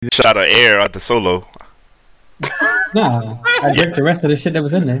shot of air out the solo. Nah, I drank the rest of the shit that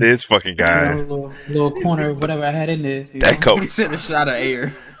was in there. This fucking guy. Little corner of whatever I had in there. That cup. He said a shot of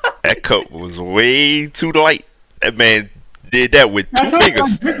air. That cup was way too light. That man did that with two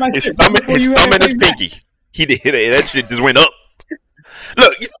fingers. His thumb and his pinky. He did it. That shit just went up.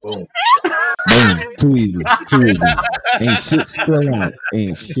 Look. Man, too easy. Ain't shit spill out.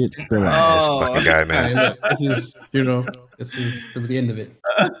 This fucking guy, man. Right, look, this was the end of it.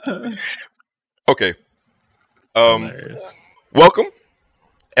 Okay. Welcome,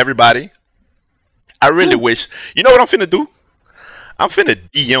 everybody. I really wish. You know what I'm finna do? I'm finna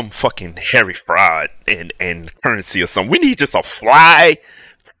DM fucking Harry Fraud and Currency or something. We need just a fly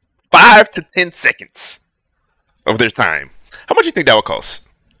 5 to 10 seconds of their time. How much do you think that would cost?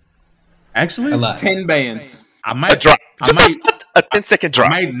 Actually, A lot. 10 bands. I might A drop. Just a 10-second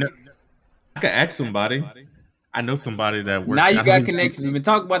drop. I could ask somebody. I know somebody that works. Now you got connections. We've been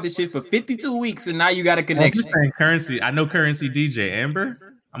talking about this shit for 52 weeks, and now you got a connection. Currency. I know Currency DJ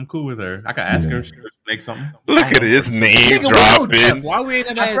Amber. I'm cool with her. I could ask her if she would make something. Look at his name Nigga, we know Def. dropping. Why we ain't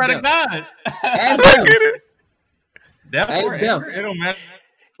in I swear to Def? God. Ask Look Def. at it. Def Ask or Def. Amber, it don't matter.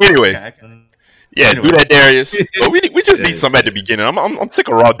 Anyway, yeah, Anyway. do that, Darius. But we just need some at the beginning. I'm sick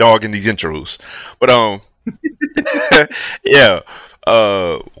of raw dog in these intros. But yeah.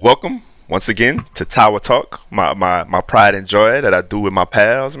 Welcome once again to Tower Talk. My pride and joy that I do with my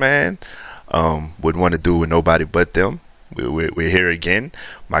pals, man. Wouldn't want to do with nobody but them. We're here again.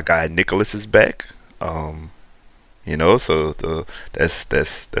 My guy Nicholas is back. So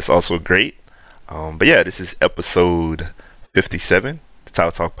that's also great. But yeah, this is episode 57, the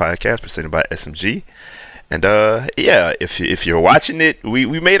Tower Talk podcast presented by SMG. And yeah, if you're watching it,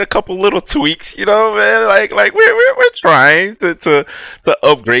 we made a couple little tweaks, you know, man. Like we're trying to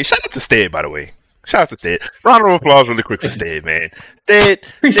upgrade. Shout out to Stead, by the way. Shout out to Stead. Round of applause really quick for Stead, man. Stead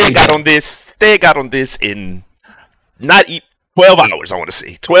got on this. Stead got on this in not 12 hours, I want to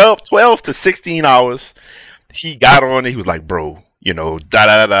say. 12 to 16 hours. He got on it. He was like, bro, you know,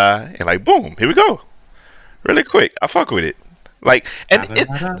 and like, boom, here we go. Really quick. I fuck with it. Like, and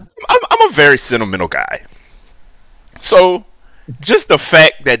I'm a very sentimental guy. So, just the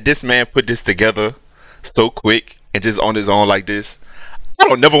fact that this man put this together so quick and just on his own like this, I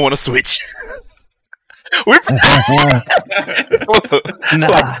don't never want to switch. We're We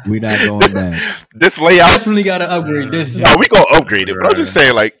not going back. This layout. Definitely got to upgrade this. No, we gonna upgrade it. But I'm just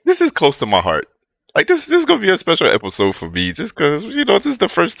saying, like, this is close to my heart. Like, this is gonna be a special episode for me, just because this is the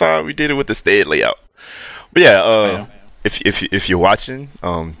first time we did it with the Stead layout. But yeah, if you're watching,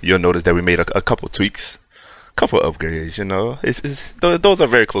 you'll notice that we made a couple tweaks. Couple upgrades, you know. It's those are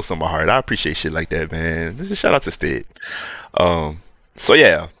very close to my heart. I appreciate shit like that, man. Shout out to Stead. So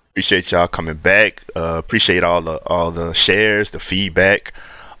yeah, appreciate y'all coming back. Appreciate all the shares, the feedback.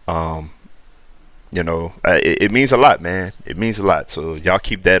 It means a lot, man. It means a lot. So y'all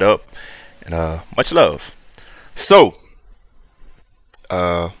keep that up, and much love. So,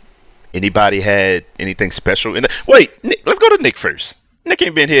 anybody had anything special? Wait, Nick, let's go to Nick first. Nick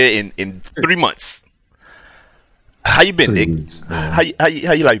ain't been here in 3 months. How you been, Nick? How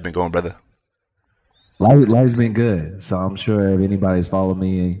you life been going, brother? Life's been good. So I'm sure if anybody's followed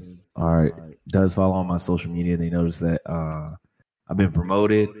me or does follow on my social media, they notice that I've been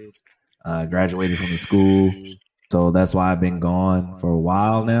promoted, graduated from the school. So that's why I've been gone for a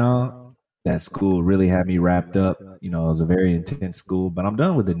while now. That school really had me wrapped up. You know, it was a very intense school, but I'm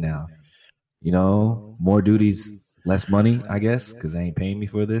done with it now. You know, more duties, less money, I guess, because they ain't paying me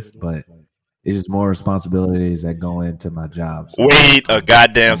for this, but it's just more responsibilities that go into my job. So Wait a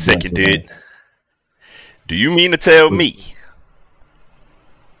goddamn second, dude. Do you mean to tell me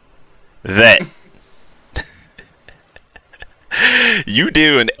that you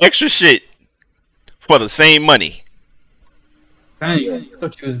doing extra shit for the same money? Dang, I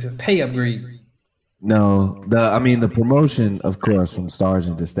thought you was the pay upgrade. No, the promotion, of course, from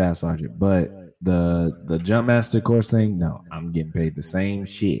sergeant to staff sergeant, but the jump master course thing, no, I'm getting paid the same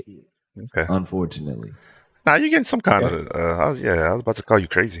shit. Okay. Unfortunately. Nah, you're getting some kind of. I was about to call you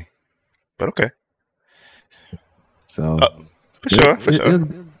crazy, but okay. So for sure.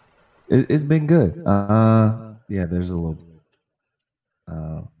 It's been good. Yeah, there's a little.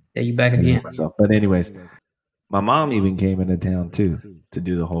 Yeah, you back again. Myself. But anyways, my mom even came into town too to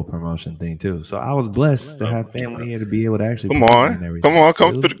do the whole promotion thing too. So I was blessed to have family here to be able to actually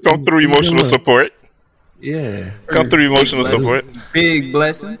come through emotional support. Yeah, come through emotional support. Big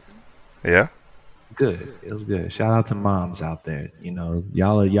blessings. Yeah. Good. It was good. Shout out to moms out there. You know,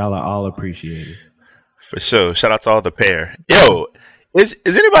 y'all are all appreciated. For sure. Shout out to all the pair. Yo, is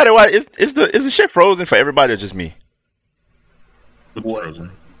anybody is the shit frozen for everybody or just me?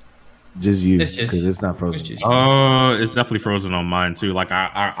 Frozen. Just you, It's just- because it's not frozen. it's just- It's definitely frozen on mine too. Like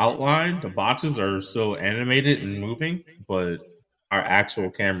our outline, the boxes are still animated and moving, but our actual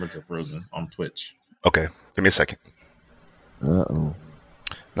cameras are frozen on Twitch. Okay, give me a second. Uh-oh.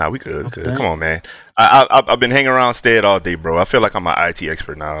 Nah, we good. We good. Okay. Come on, man. I've been hanging around Stead all day, bro. I feel like I'm an IT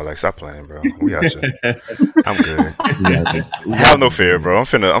expert now. Like, stop playing, bro. We out here. I'm good. We got this. Hell no fear, bro. I'm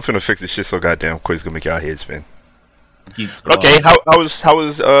finna fix this shit so goddamn quick. It's gonna make y'all head spin. Geek But okay, how was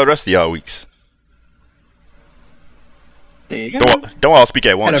rest of y'all weeks? There you go. Don't all speak at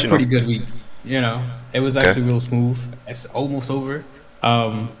Had once, a you know. pretty good week. You know, it was actually real smooth. It's almost over.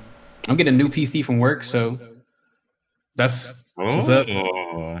 I'm getting a new PC from work, so that's what's up.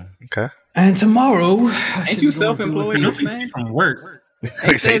 Okay. And tomorrow, I Ain't should you be going through self-employed, with rich the- man? From work.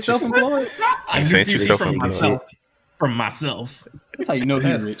 Ain't said self-employed. I Saying do yourself from from myself. From myself. That's how you know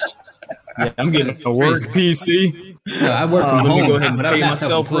he's rich. Yeah, I'm getting A work PC. Yeah, I work from Let home. me go ahead and but I'm pay not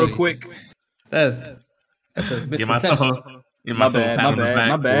myself real self-employed. quick. That's a Give myself misconception. My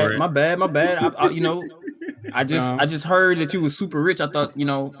bad. I just heard that you was super rich. I thought,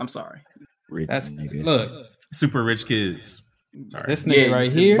 I'm sorry. Rich That's niggas. look. Super rich kids. Sorry. This nigga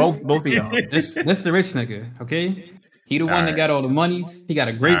right here. Both of y'all. This the rich nigga. Okay. He the one All that right. got all the monies. He got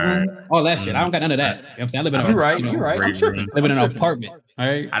a great All room. right. All that shit. I don't got none of that. You know what I'm saying? I live in You're right. you know, You're right. I'm Great tripping. room. Living in I'm an tripping. apartment. All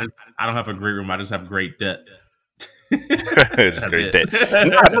right. I don't have a great room. I just have great debt. It's great it. debt.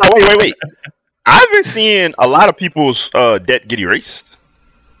 No, wait. I've been seeing a lot of people's debt get erased.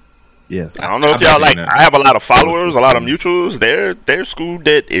 Yes. I don't know if I've y'all been like. seeing that. I have a lot of followers, a lot of mutuals. Their school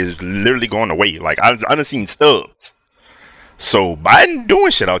debt is literally going away. Like I done seen stubs. So Biden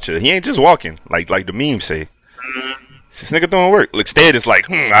doing shit out here. He ain't just walking like the memes say. This nigga doing work. Look, Stead is like,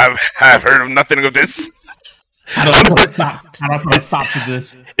 I've heard of nothing of this. How do I put a stop to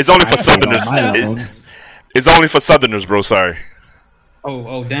this? It's only for Southerners. My It's, loans. it's only for Southerners, bro. Sorry.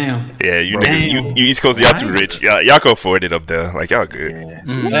 Oh damn. Yeah, you Bro. niggas, you East Coast, y'all too rich. Y'all can afford it up there. Like y'all good.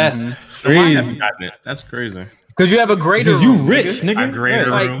 That's I crazy. haven't gotten it. That's crazy. Because you have a greater Because you room, rich, nigga. nigga. A greater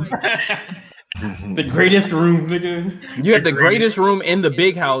Like, room. the greatest room, nigga. You have the greatest room in the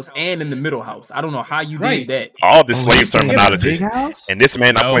big house and in the middle house. I don't know how you Right. did that. All this slave The terminology, big house? and this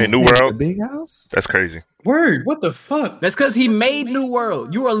man not No. playing New The World. big house? That's crazy. Word. What the fuck? That's because he made New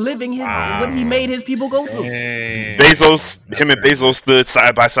World. You are living what he made his people go through. Dang. Him and Bezos stood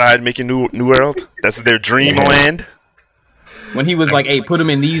side by side making New World. That's their dreamland. When he was like, hey, put them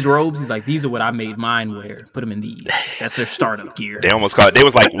in these robes, he's like, these are what I made mine wear. Put them in these. That's their startup gear. They almost called. They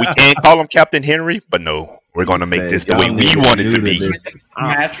was like, we can't call him Captain Henry, but no, we're going to make this the way we want it to be.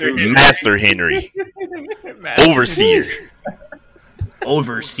 Master Henry, overseer.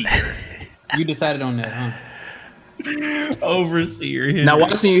 Overseer. You decided on that, huh? Overseer. Now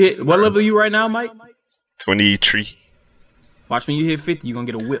watch when you hit, what level are you right now, Mike? 23. Watch when you hit 50, you're going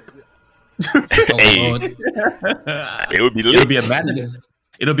to get a whip. Hey, Lord. it would be It'll lit. be a match. Nigga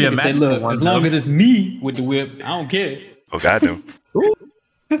It'll be a match. said, look, as long as it's me with the whip, I don't care. Oh goddamn.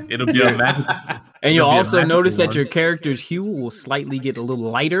 It'll be a match. And you'll It'll be a also magical notice that one. your character's hue will slightly get a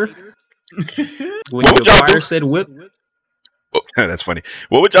little lighter when What you would y'all acquire do? said whip. Oh, that's funny.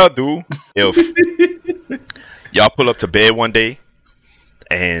 What would y'all do if y'all pull up to bed one day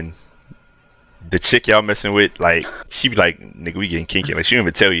and the chick y'all messing with, like, she be like, nigga, we getting kinky. Like, she don't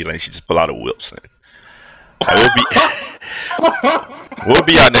even tell you. Like, she just pull out a whip. Son. Like, what would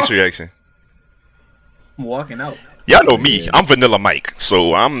be y'all next reaction? I'm walking out. Y'all know me. I'm Vanilla Mike.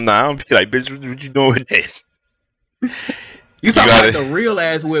 So I'm be like, bitch, what you doing with that? You talking got about it. the real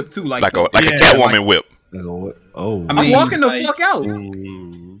ass whip too, like Like a Yeah, Catwoman whip. Oh. I I'm mean, walking the like- fuck out.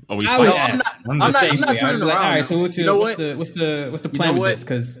 Are we I would fighting? ask. I'm not Same thing. turning I'd be like, around. all right, so what's You know what's the You plan know with what?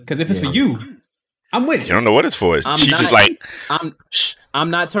 this? Because if it's for you, I'm with You it. don't know what it's for. I'm She's not- just like, I'm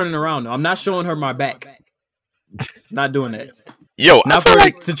not turning around though. I'm not showing her my back. Not doing that. yo, I Not feel for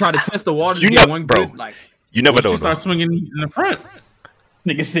like to try to test the water. You To get know- one bro. good, like you never What if know. she starts though. swinging in the front?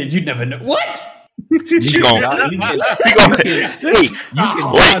 Nigga said you never know. What? She gonna, You hey,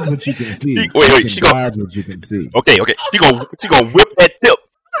 can wait. dodge what you can see. Wait, You can she gonna- dodge what you can see. okay. She gonna whip that tip.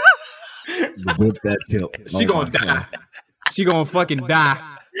 Whip that tip. she Oh gonna my die. God. She gonna fucking die.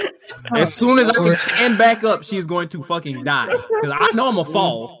 As soon as I can stand back up, she's going to fucking die. Because I know I'm gonna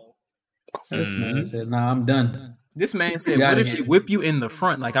fall. This man said, "Nah, I'm done." This man said, You "What outta if she here. whip you in the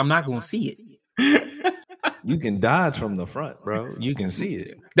front? Like I'm not gonna see it." You can dodge from the front, bro. You can see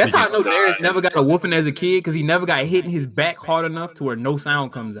it. That's how I know Darius never got a whooping as a kid because he never got hit in his back hard enough to where no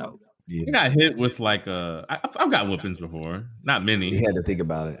sound comes out. Yeah. I got hit with like I've got whoopings before. Not many. He had to think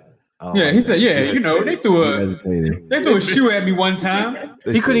about it. I don't Yeah, like he that. said, "Yeah, you know, they threw He a hesitated. shoe at me one time."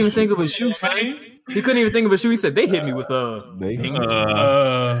 He couldn't even think of a shoe. Son. He couldn't even think of a shoe. He said they hit me with They- things.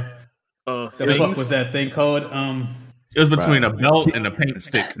 The fuck was that thing called? It was between a belt and a paint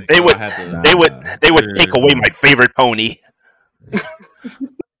stick. They would take away my favorite pony.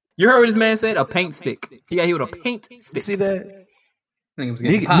 You heard what this man said? A paint stick. He got hit with a paint stick. See that?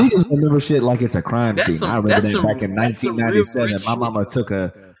 Niggas remember shit like it's a crime scene. I remember that back in that's 1997. My mama took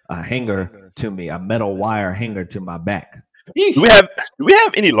a hanger to me, a metal wire hanger to my back. Do we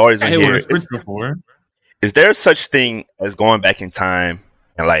have any lawyers in here? Is there such thing as going back in time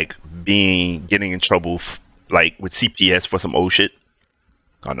and like getting in trouble like with CPS for some old shit?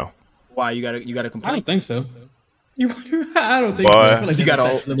 I know. Why you gotta complain? I don't think so. I don't think so. I feel like you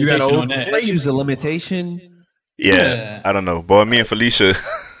got use a limitation. Yeah, I don't know, boy. Me and Felicia,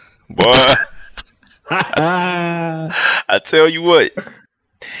 boy. I tell you what,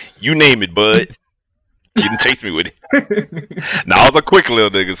 you name it, bud. She didn't chase me with it. Now I was a quick little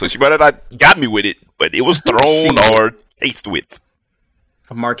nigga, so she might have not got me with it, but it was thrown or chased with.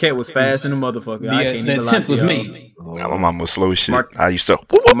 Marquette was fast in the motherfucker. The attempt was made. My mom was slow as shit. I used to.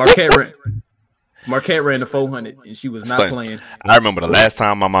 Marquette ran the 400, and she was not playing. I remember the last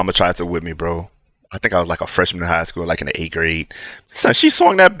time my mama tried to whip me, bro. I think I was like a freshman in high school, like in the 8th grade. Son, she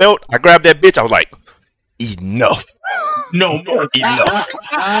swung that belt. I grabbed that bitch. I was like, enough. No more. Enough.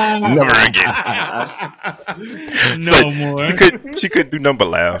 Never again. No more. She couldn't do nothing but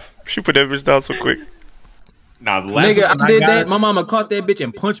laugh. She put that bitch down so quick. Nah, the last nigga, I did that. My mama caught that bitch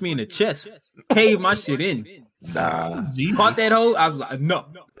and punched me in the chest. Caved my shit in. Caught that hoe. I was like, no.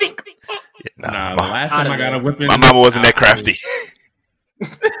 Nah, the last time I got a whipping, my mama wasn't that crafty.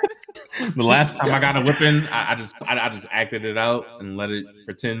 The last time I got a whipping, I just acted it out and let it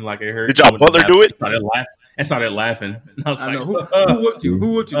pretend like it hurt. Did y'all butler do it? I started laughing. I was like, who whooped you?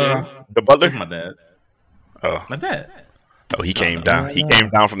 Who whooped you, Dad? The butler? My dad. Oh. My dad. Oh, he came down. He came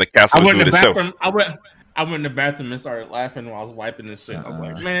down from the castle to do it himself. I went in the bathroom and started laughing while I was wiping this shit. I was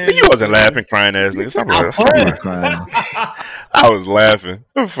like, man. You wasn't laughing, crying ass nigga. Stop crying. I was laughing.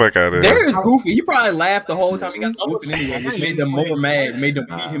 Get the fuck out of here. Darius goofy. He probably laughed the whole time he got the whooping anyway, which made them more mad, made them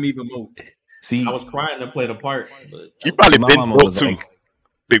beat him even more. See, I was crying to play the part. But he probably been built too. Like,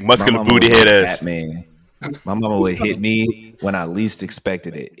 big muscular booty head ass. Man. My mama would hit me when I least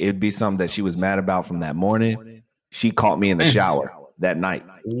expected it. It'd be something that she was mad about from that morning. She caught me in the shower that night.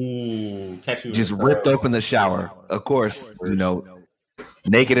 Ooh, just ripped open the shower. Of course,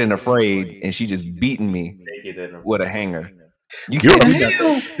 naked and afraid, and she just beating me with a hanger. You're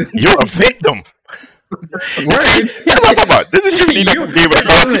a victim. This is you need to be able to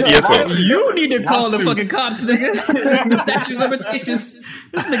call CPS. You need to call the fucking cops, nigga. Statute of limitations.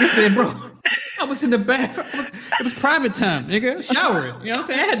 This nigga said, bro, I was in the bathroom. It was private time, nigga. Showering. You know what I'm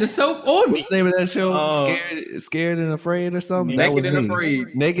saying? I had the soap on me. What's the name of that show? Scared and Afraid or something? Naked and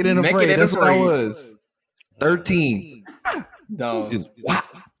Afraid. Naked and Afraid. That's what I was. 13. Dog. Just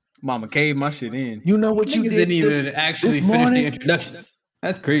mama caved my shit in. You know what you did? Didn't even actually finish the introduction.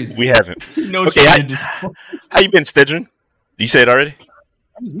 That's crazy. We haven't. Okay, how you been, Stedgen? You said it already?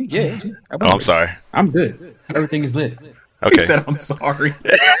 Yeah. I'm sorry. I'm good. Everything is lit. Okay. He said, I'm sorry.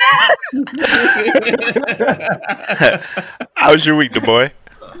 How was your week, the boy?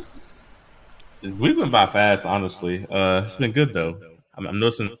 We went by fast, honestly. It's been good though. I'm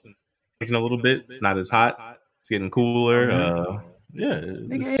noticing a little bit. It's not as hot. It's getting cooler.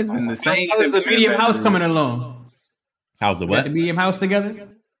 It's been the same. How's the medium house coming along? How's the what? The medium house together?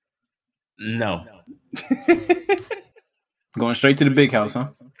 No. Going straight to the big house, huh?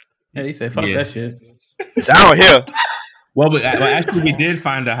 Yeah, he said, fuck that shit. Down here. Well, actually, we did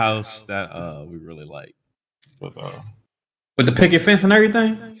find a house that we really like. With the picket fence and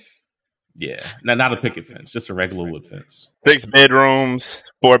everything? Yeah. Not a picket fence, just a regular wood fence. 6 bedrooms,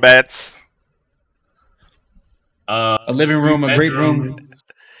 4 baths. A living room, a great room,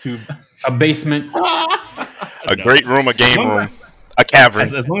 a basement. A great room, a game room, a cavern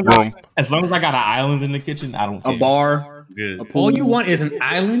room. As long as I got an island in the kitchen, I don't care. A bar. Good. All you want is an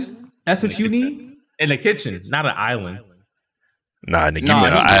island? That's what you need? In the kitchen, not an island. Nah, nigga, you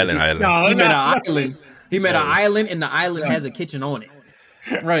meant an island. He meant an island. He meant an island, and the island has a kitchen on it.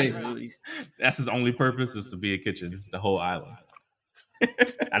 Right. That's his only purpose, is to be a kitchen, the whole island.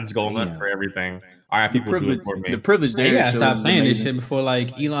 I just go nuts for everything. All right, people do it for me. The privilege there. You gotta stop saying this shit before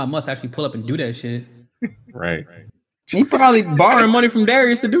like Elon Musk actually pull up and do that shit. Right. He probably borrowing money from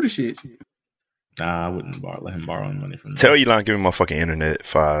Darius to do the shit. Nah, I wouldn't let him borrow money from me. Tell Elon, give me my fucking internet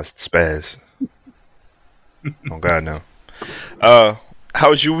if I spaz. Oh God, no.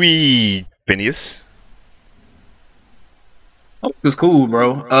 How's your week, Phineas? It was cool,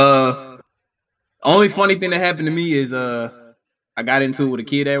 bro. Only funny thing that happened to me is I got into it with a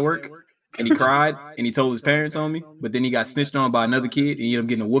kid at work, and he cried and he told his parents on me, but then he got snitched on by another kid and he ended up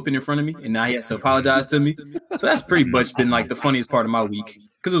getting a whooping in front of me, and now he has to apologize to me. So that's pretty much been like the funniest part of my week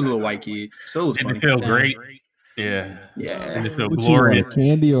because it was a little white kid, so it was Did funny. it feel great? Yeah. Yeah, Did it feel What you want, glorious?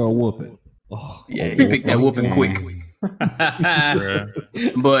 candy or a whooping? Oh, yeah, he picked that whooping quick.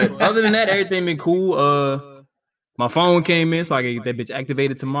 Bruh. But other than that, everything been cool. My phone came in, so I can get that bitch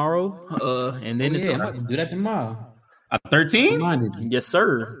activated tomorrow. And then it's Yeah, on. do that tomorrow. A 13? Reminded you. Yes,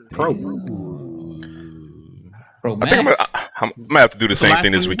 sir. Pro. Bro, I think Max. I'm gonna have to do the same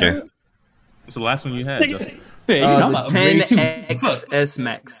thing this weekend. What's the last one you had? Justin? Yeah, you know, I'm The about to upgrade too. 10XS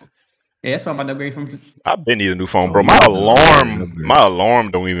Max. Yeah, that's why I'm about to upgrade from. I've been need a new phone, bro. My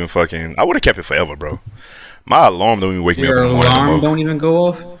alarm don't even fucking. I would have kept it forever, bro. My alarm don't even wake me up Your in the morning. alarm no more. don't even go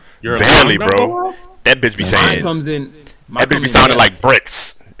off. Your Barely, alarm don't go bro. off? That bitch be Mine saying. comes in. That bitch be sounding like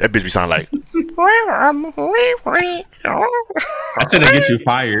Brett's. That bitch be sounding like. I should have get you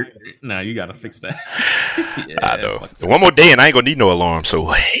fired. Nah, you gotta fix that. I know. One more day and I ain't gonna need no alarm. So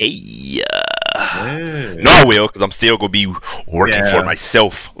hey, Yeah. no, I will because I'm still gonna be working Yeah. for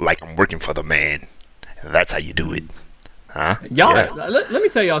myself like I'm working for the man. That's how you do it, huh? Y'all, Yeah. let me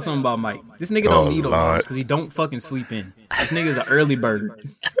tell y'all something about Mike. This nigga Oh, don't need Lord. alarms because he don't fucking sleep in. This nigga's an early bird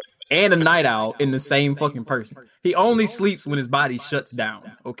and a night owl in the same fucking person. He only sleeps when his body shuts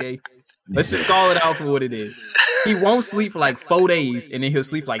down. Okay, let's just call it out for what it is. He won't sleep for like 4 days, and then he'll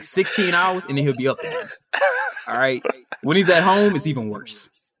sleep for like 16 hours, and then he'll be up again. All right. When he's at home, it's even worse.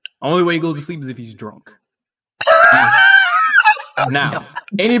 Only way he goes to sleep is if he's drunk. Now,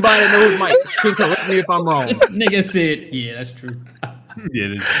 anybody that knows Mike can correct me if I'm wrong. This nigga said, "Yeah, that's true." Yeah,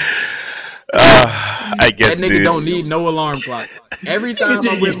 this- I guess, That nigga dude. don't need no alarm clock. Every time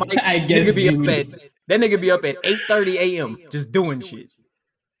I'm with Mike, I guess, nigga be dude. that nigga be up at 8:30 a.m. just doing shit.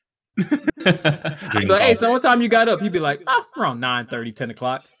 I'd be like, hey, so what time you got up? He'd be like, around 9:30, 10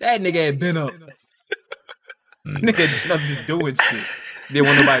 o'clock. That nigga had been up. Nigga been up just doing shit. Didn't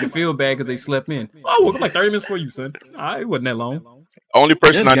want nobody to feel bad because they slept in. I woke up like 30 minutes for you, son. It wasn't that long. Only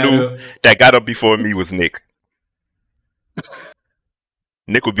person I Just knew gotta- that got up before me was Nick.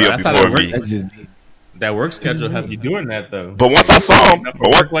 Nick would be Bro, up that's how before that me. That's just me. That work schedule have you doing that though. But once I saw him, Enough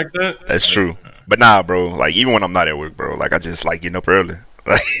but work like that. that's true. But nah, bro. Like even when I'm not at work, bro. Like I just like getting up early.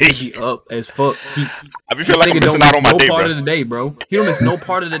 Like He up as fuck. I feel like I'm Nigga don't missing out miss on my no day, part bro. of the day, bro. He don't miss no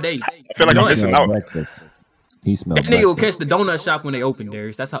part of the day. I feel like I'm None. missing Smell out. breakfast. He smelled That nigga will breakfast. catch the donut shop when they open,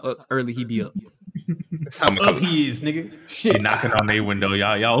 Darius. That's how early he be up. That's how up he is, nigga. Shit. Be knocking on their window,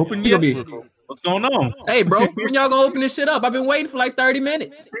 y'all open He gonna yet? be, What's going on? hey, bro, when y'all gonna open this shit up? I've been waiting for like 30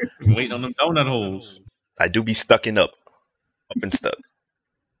 minutes. Waiting on them donut holes. I do be stuck in up and stuck.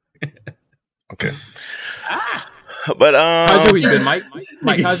 Okay. But How's your week been, Mike?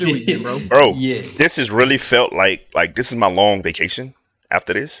 Mike, how's your week been, bro? bro, Yeah. this has really felt like this is my long vacation.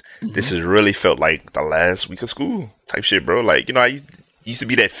 After this, this has really felt like the last week of school type shit, bro. Like I used to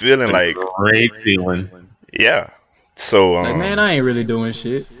be that feeling, like Great feeling. yeah. So Like, man, I ain't really doing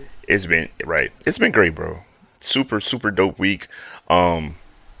shit. it's been great, bro. Super dope week.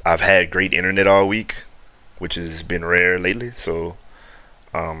 I've had great internet all week, which has been rare lately. So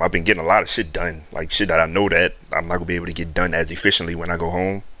I've been getting a lot of shit done, like shit that I know that I'm not gonna be able to get done as efficiently when I go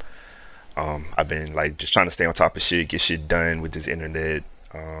home. I've been like just trying to stay on top of shit, get shit done with this internet.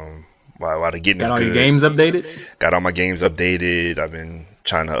 While the getting Got is all good. your games updated? Got all my games updated. I've been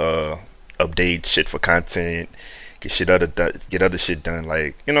trying to update shit for content, get other shit done.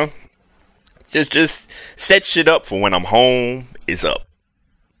 Like just set shit up for when I'm home is up,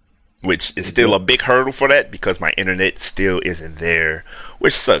 which is still a big hurdle for that because my internet still isn't there,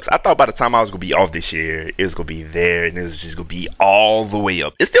 which sucks. I thought by the time I was gonna be off this year, it was gonna be there and it was just gonna be all the way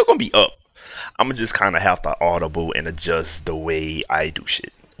up. It's still gonna be up. I'm gonna just kind of have to audible and adjust the way I do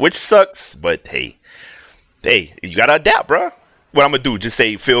shit, which sucks. But hey, you gotta adapt, bro. What I'm gonna do? Just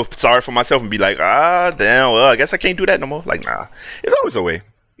feel sorry for myself and be like, damn. Well, I guess I can't do that no more. Like, nah, it's always a way,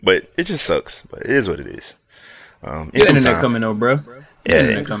 but it just sucks. But it is what it is. In Your due internet time. coming though, bro. Your Yeah,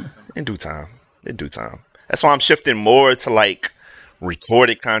 internet coming. in due time. In due time. That's why I'm shifting more to like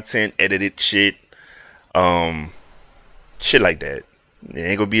recorded content, edited shit, shit like that. It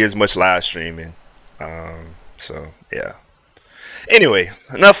ain't gonna be as much live streaming. So yeah. Anyway,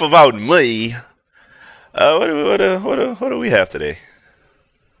 enough about me. What do we have today?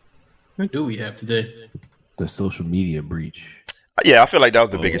 What do we have today? The social media breach. Yeah, I feel like that was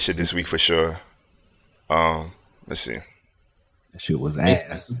the biggest shit this week for sure. Let's see. That shit was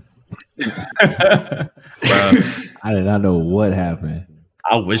ass. Bruh, I did not know what happened.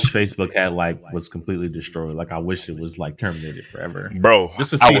 I wish Facebook had was completely destroyed. Like I wish it was terminated forever. Bro,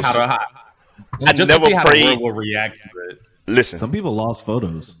 Just to I see was- how I just never to see how the prayed. world will react to it. Listen, Some people lost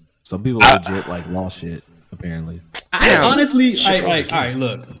photos. Some people legit like lost shit. Apparently, I honestly, Shit froze all again. right,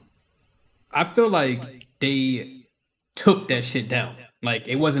 look, I feel like they took that shit down. Like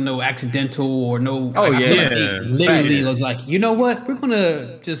it wasn't no accidental or no. Oh, like, I feel yeah. like they literally Facts. was like, you know what? We're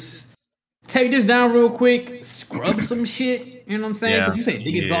gonna just take this down real quick, scrub some shit. You know what I'm saying? Because you say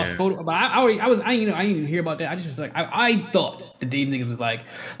niggas lost photo, but I didn't even hear about that. I just was like, I thought the Dave niggas was like,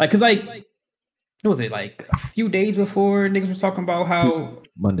 cause like, what was it like a few days before niggas was talking about how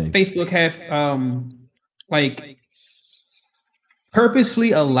Monday. Facebook have like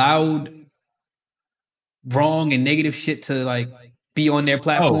purposely allowed wrong and negative shit to like be on their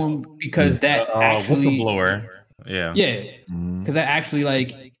platform because that actually whistleblower. Yeah. because that actually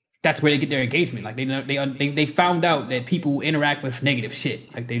like that's where they get their engagement. Like they found out that people interact with negative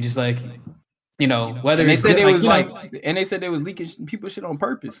shit. Like they just like whether And they it's said good, they was you know, like, and they said they was leaking people shit on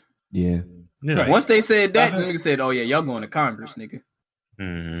purpose. Yeah. Yeah. Once they said that, the nigga said, "Oh yeah, y'all going to Congress, nigga."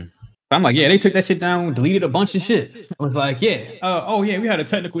 Mhm. I'm like, yeah, they took that shit down, deleted a bunch of shit. I was like, yeah, oh yeah, we had a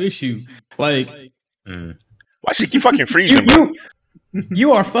technical issue. Like, Why she keep fucking freezing, bro?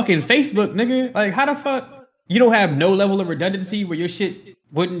 you are fucking Facebook, nigga. Like, how the fuck you don't have no level of redundancy where your shit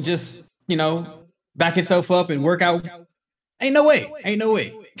wouldn't just, back itself up and work out? Ain't no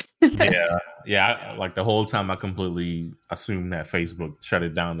way. Yeah. Like the whole time, I completely assumed that Facebook shut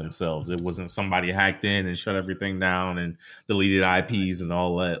it down themselves. It wasn't somebody hacked in and shut everything down and deleted IPs and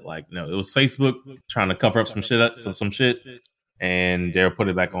all that. Like, no, it was Facebook trying to cover up some shit, and they'll put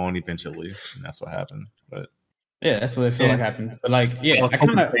it back on eventually. And that's what happened. But Yeah, that's what it felt like happened. But like, yeah, I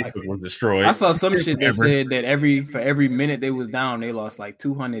kind of Facebook was destroyed. I saw some shit that said that for every minute they was down, they lost like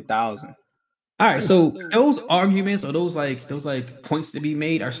 200,000. All right, so those arguments or those points to be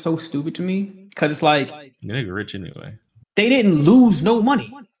made are so stupid to me because it's like The nigga rich anyway. they didn't lose no money. You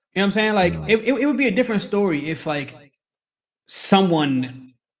know what I'm saying? Like it would be a different story if like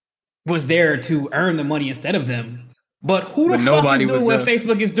someone was there to earn the money instead of them. But who the But fuck nobody is doing was what there.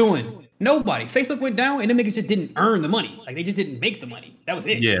 Facebook is doing? Nobody. Facebook went down and them niggas just didn't earn the money. Like they just didn't make the money. That was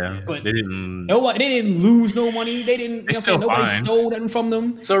it. Yeah, But they didn't. nobody, they didn't lose no money. They didn't. They still Nobody fine. stole nothing from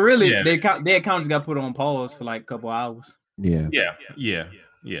them. So really, Yeah. their account just got put on pause for like a couple hours. Yeah.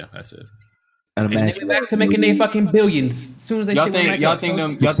 Yeah. That's it. And They imagine went back to making their fucking billions as soon as they Y'all shit went think back y'all up. think So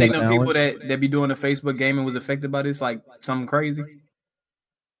them it's- y'all think them 7 people hours? that be doing the Facebook gaming was affected by this like something crazy?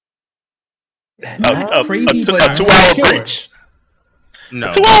 Not crazy, but A 2-hour sure. bridge. No,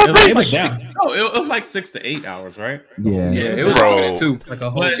 2-hour it bridge. was It like, was down. no, it was like 6 to 8 hours, right? Yeah. Yeah, it was Bro. longer than 2. Like a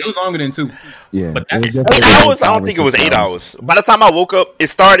whole. It was longer than 2. Yeah. But It was that's- definitely 8 hours? I 5 don't or think it was 6 8 hours. By the time I woke up, it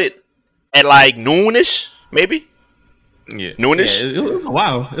started at like noonish, maybe. Yeah, Noonish? Yeah, it was a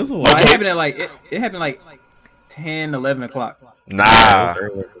while. It was a No, while. it happened at like it happened like 10, 11 o'clock. Nah.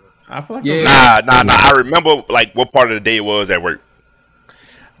 I feel like it Yeah. was- Nah. I remember like what part of the day it was at work.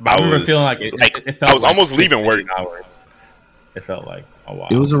 I remember was- feeling like it felt I was like almost 6 leaving to work. 8 hours. It felt like a while.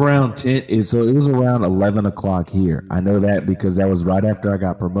 It was around 10. So it was around 11 o'clock here. I know that because that was right after I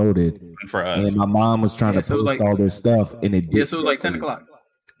got promoted. for us. And my mom was trying Yeah, to so it was post like- all this stuff. And it Yeah, so it was like 10 o'clock.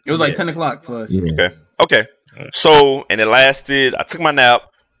 It was like 10 o'clock for us. Yeah. Okay. So, and it lasted, I took my nap.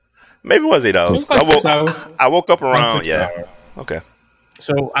 Maybe it was 8 hours. It was like 6 hours. I woke up around, 6 yeah. hours. Okay.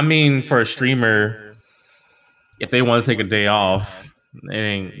 So I mean, for a streamer, if they want to take a day off, it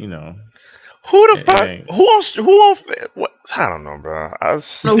ain't Who the Yeah, fuck? yeah. Who on? What? I don't know, bro. I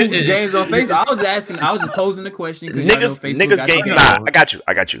was, No, who's James on Facebook? I was just posing the question. 'cause y'all know Facebook niggas got game. the- Nah, I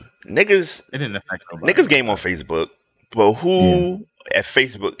got you. Niggas it didn't affect nobody. Niggas game on Facebook, but who at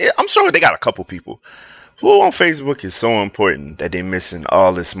Facebook? I'm sure they got a couple people. Who on Facebook is so important that they missing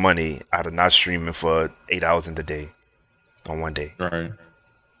all this money out of not streaming for 8 hours in the day on one day? Right.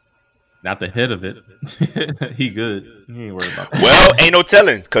 Not the head of it. He good. He ain't worried about that. Well, ain't no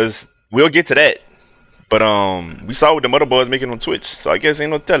telling, cause we'll get to that. But we saw what the mother boys making on Twitch, so I guess ain't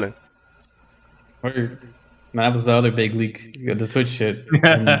no telling. Word. Man, that was the other big leak. The Twitch shit.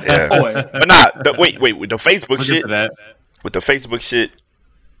 Yeah, Boy. but nah. Wait, with the Facebook We'll get shit. to that. With the Facebook shit,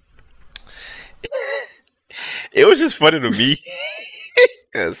 it was just funny to me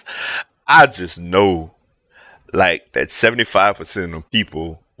because I just know like that 75% of them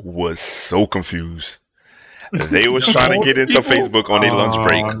people was so confused. They was trying to get into Facebook on their lunch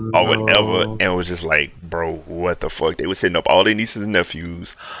break or whatever, and was just like, bro, what the fuck? They was hitting up all their nieces and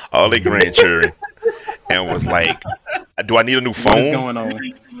nephews, all their grandchildren, and was like, do I need a new What's phone? going on?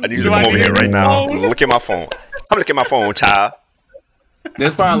 I need you to come over here right now. Look at my phone. I'm looking at my phone, child.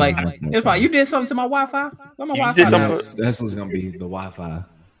 There's probably you did something to my Wi-Fi. Where my Wi-Fi? did something now? for- That's what's gonna be the Wi-Fi.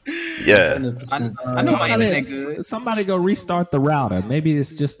 Yeah. I know my internet good. Somebody go restart the router. Maybe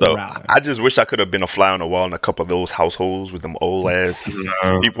it's just the router. I just wish I could have been a fly on the wall in a couple of those households with them old ass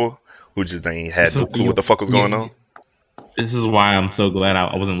people who just ain't had no clue what the fuck was going on. This is why I'm so glad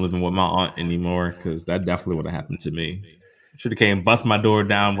I wasn't living with my aunt anymore, because that definitely would have happened to me. Should have came bust my door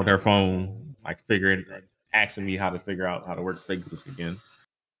down with her phone, like asking me how to figure out how to work Facebook again.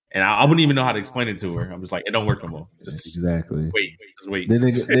 And I wouldn't even know how to explain it to her. I'm just like, it don't work no more. Just exactly. Wait. Then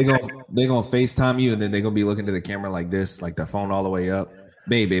they gonna FaceTime you, and then they're gonna be looking to the camera like this, like the phone all the way up.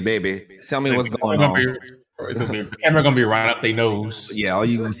 Baby, tell me what's going on. The camera gonna be right up their nose. Yeah, all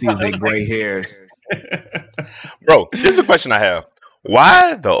you gonna see is their gray hairs. Bro, this is a question I have.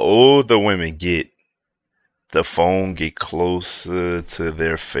 Why the older women get the phone get closer to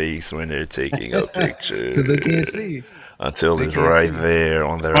their face when they're taking a picture? Because they can't see. Until it's right there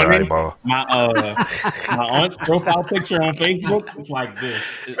on their eyeball. My aunt's profile picture on Facebook is like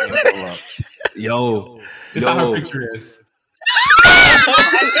this. Yo, this is how her picture is.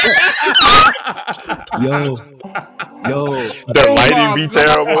 Yo, the lighting be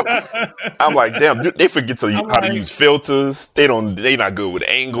terrible. I'm like, damn, they forget how to use filters. They not good with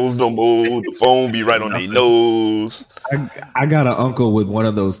angles no more. The phone be right on their nose. I got an uncle with one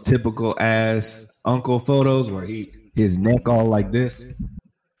of those typical ass uncle photos where his neck all like this, and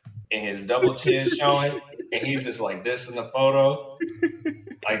his double chin showing, and he's just like this in the photo,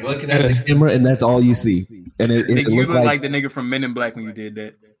 like looking at the camera, and that's all you see. And it you look like the nigga from Men in Black when you did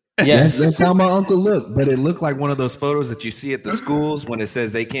that. Yes, that's how my uncle looked. But it looked like one of those photos that you see at the schools when it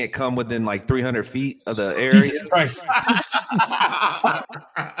says they can't come within like 300 feet of the area. Jesus Christ.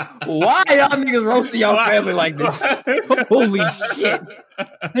 Why y'all niggas roasting y'all family like this? Holy shit.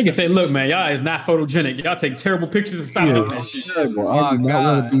 Nigga say, look, man, y'all is not photogenic. Y'all take terrible pictures and stop doing that shit. Well, I do not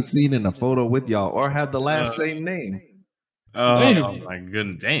want to be seen in a photo with y'all or have the last same name. Oh my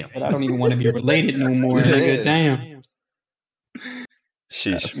goodness, damn. But I don't even want to be related no more. Nigga, damn.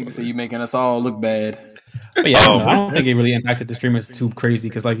 Sheesh. You can say you making us all look bad. But yeah, I don't think it really impacted the streamers too crazy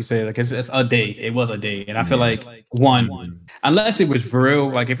because, like you said, like it's a day. It was a day, and I feel like unless it was for real,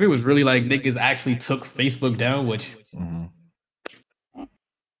 like if it was really like niggas actually took Facebook down, which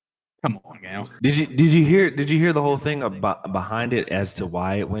come on now. Did you hear the whole thing behind it as to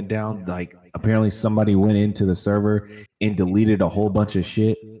why it went down? Like apparently somebody went into the server and deleted a whole bunch of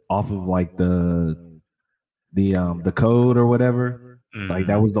shit off of like the code or whatever. Like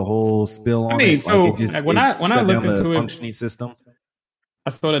that was the whole spill on it. So like when I looked into the it, functioning system,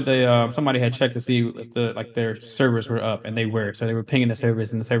 I saw that they somebody had checked to see if their servers were up, and they were. So they were pinging the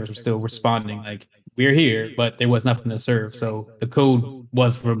servers, and the servers were still responding like we're here, but there was nothing to serve. So the code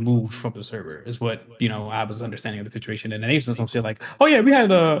was removed from the server, is what I was understanding of the situation. And then they said some shit like, "Oh yeah, we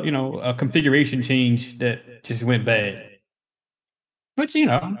had a configuration change that just went bad," which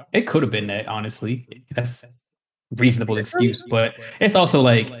it could have been that. Honestly, that's reasonable excuse, but it's also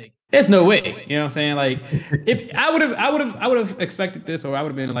like there's no way, you know what I'm saying? Like if I would have expected this, or I would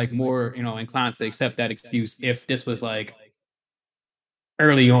have been like more, inclined to accept that excuse if this was like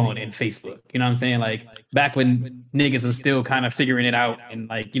early on in Facebook. You know what I'm saying? Like back when niggas was still kind of figuring it out and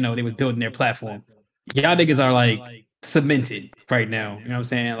like, they was building their platform. Y'all niggas are like cemented right now. You know what I'm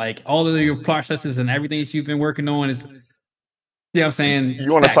saying? Like all of your processes and everything that you've been working on is, you know what I'm saying?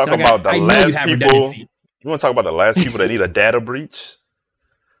 You want to talk about the last people? You want to talk about the last people that need a data breach?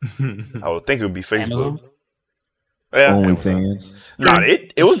 I would think it would be Facebook. Amazon? Yeah, OnlyFans. Nah,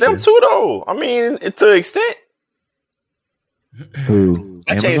 it was them too though. I mean, to an extent. Who?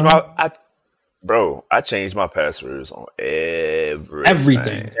 I changed I changed my passwords on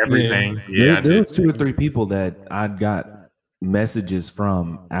everything. Yeah, there was 2 or 3 people that I got messages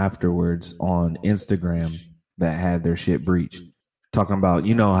from afterwards on Instagram that had their shit breached, talking about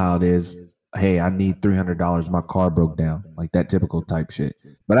how it is. Hey, I need $300. My car broke down, like that typical type shit.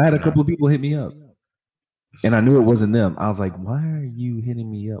 But I had a couple of people hit me up, and I knew it wasn't them. I was like, "Why are you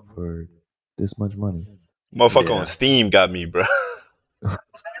hitting me up for this much money?" Motherfucker on Steam got me, bro. I'm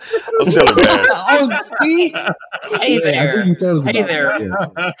still embarrassed. On Steam. Hey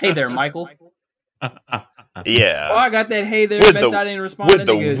there, Michael. Yeah. Oh, I got that. Hey there, message. I didn't respond. With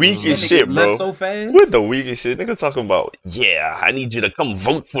the weakest shit, bro. So fast. With the weakest shit, nigga talking about, yeah, I need you to come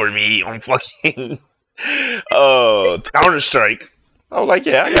vote for me on fucking Counter-Strike. I was like,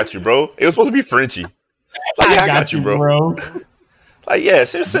 yeah, I got you, bro. It was supposed to be Frenchy. Like, yeah, I got you, bro. Like, yeah,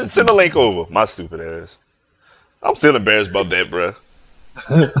 send a link over. My stupid ass. I'm still embarrassed about that, bro.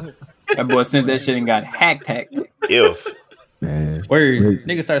 That boy sent that shit and got hacked. If. Man. Word.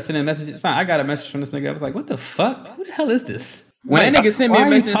 Niggas started sending messages. I got a message from this nigga. I was like, what the fuck? Who the hell is this? When that nigga sent me a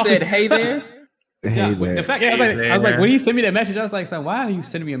message and said, hey there, Yeah, the fact, I was like, when he sent me that message, I was like, so why are you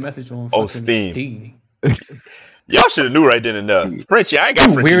sending me a message on Steam? Y'all should have knew right then and there. Frenchie, I ain't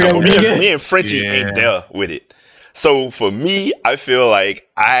got Frenchie number. Me and Frenchie ain't there with it. So for me, I feel like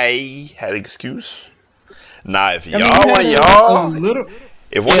I had an excuse. Nah, if if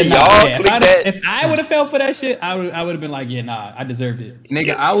I would have fell for that shit, I would have been like, yeah, nah, I deserved it.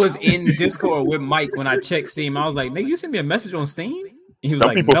 Nigga, I was in Discord with Mike when I checked Steam. I was like, nigga, you sent me a message on Steam? He was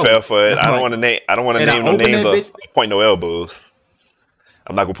Some people fell for it. I don't want to name no names or point no elbows.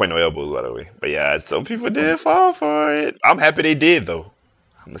 I'm not gonna point no elbows, by the way. But yeah, some people did fall for it. I'm happy they did, though.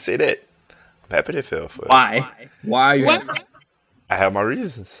 I'm gonna say that. I'm happy they fell for it. Why? Why are you happy? I have my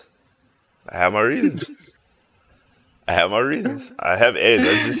reasons. I have reasons.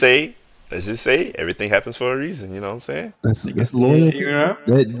 Let's just say everything happens for a reason. You know what I'm saying? That's loyal.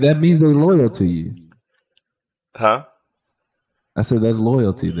 That means they're loyal to you. Huh? I said that's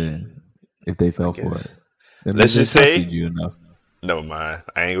loyalty then. If they fell for it, let's just say you enough. No mind.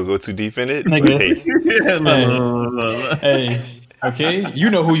 I ain't gonna go too deep in it. But hey, okay, you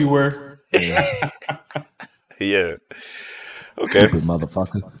know who you were. Yeah. Okay, stupid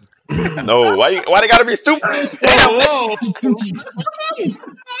motherfucker. No, why they gotta be stupid? Whoa.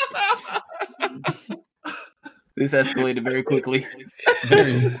 This escalated very quickly.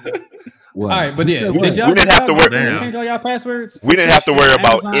 All right, but yeah, we didn't have to change all y'all passwords. We didn't have to worry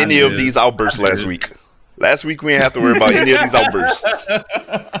about any of these outbursts last week. Last week we didn't have to worry about any of these outbursts.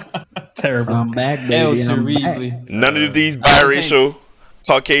 Terrible. I'm back, baby. None of these biracial,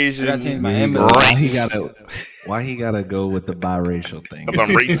 Caucasian rants. Why he gotta go with the biracial thing? Because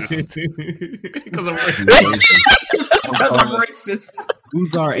I'm racist. Because I'm racist.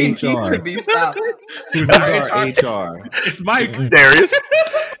 Who's our Needs HR? to be stopped. Who's our HR? It's Mike. Darius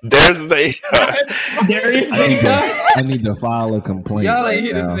is the HR. Darius. I need to file a complaint. Y'all ain't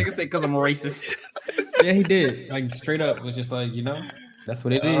hear this nigga say because I'm racist. Yeah, he did. Like straight up, was just like, that's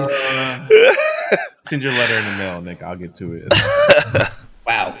what it is. Send your letter in the mail, Nick. I'll get to it.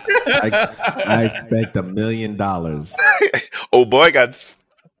 Wow. I expect $1 million. Oh boy, got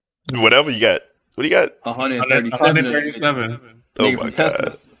whatever you got. What do you got? 137. Oh my Tesla.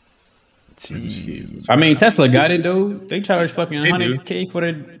 God. Jeez. I mean, Tesla got it though. They charge fucking $100K for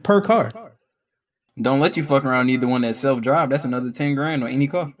it per car. Don't let you fuck around need the one that self-drive. That's another $10,000 on any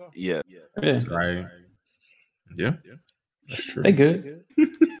car. Yeah. Right. Yeah. That's true. They good.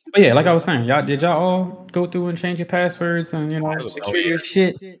 But yeah, like I was saying, did y'all all go through and change your passwords and secure your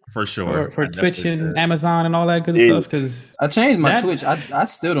shit for sure for Twitch and Amazon and all that good stuff? Because I changed my Twitch. I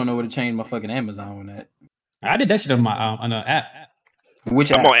still don't know where to change my fucking Amazon on that. I did that shit on my on the app.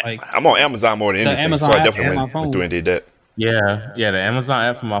 Which I'm app? I'm on Amazon more than anything, so I definitely went through and did that. Yeah, the Amazon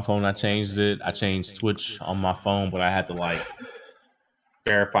app for my phone. I changed it. I changed Twitch on my phone, but I had to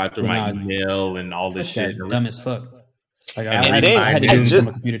verify through my email and all this shit. Dumb as fuck. Like, I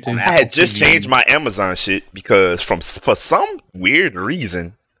had just changed my Amazon shit because for some weird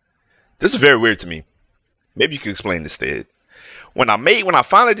reason, this is very weird to me. Maybe you can explain this, Ted. When I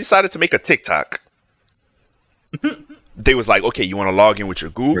finally decided to make a TikTok, they was like, okay, you want to log in with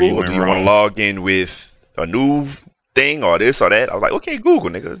your Google or do you want to log in with a new thing or this or that? I was like, okay,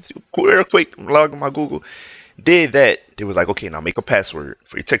 Google, nigga. Real quick, log in my Google. Did that. They was like, okay, now make a password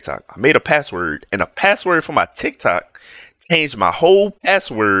for your TikTok. I made a password, and a password for my TikTok changed my whole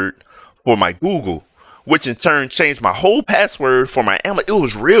password for my Google, which in turn changed my whole password for my Amazon. It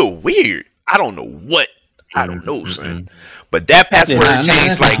was real weird. I don't know, son. But that password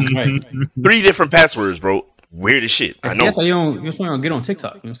changed like 3 different passwords, bro. Weird as shit. I know. That's why you don't get on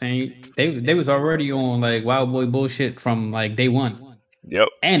TikTok. You know what I'm saying? They was already on like Wild Boy bullshit from like day one. Yep.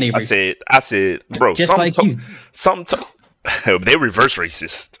 And they I said, bro, just like you. They reverse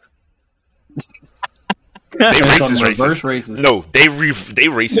racist. They reverse racist. No, they racist. They're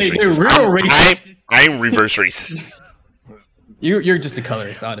real racist. I'm reverse racist. You're just a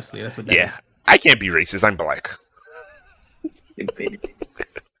colorist, honestly. That's what that is. I can't be racist. I'm black.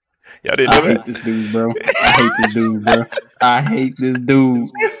 Y'all didn't know I hate this dude, bro. I hate this dude.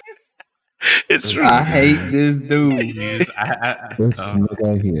 It's true. I hate this dude. This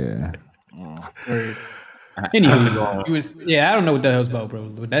nigga here. Anyway, he was. I don't know what the hell's about, bro.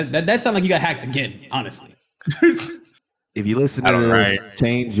 That sounded like you got hacked again. Honestly. If you listen to this,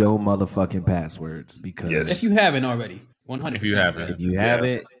 change your motherfucking passwords because if you haven't already, 100%. If you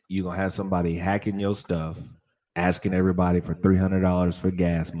haven't, you're gonna have somebody hacking your stuff, asking everybody for $300 for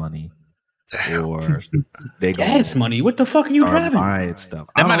gas money. Or they gas money? What the fuck are you driving? Buying stuff.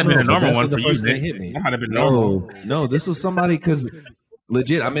 That might have been a normal one for you. That might have been normal. No, this was somebody because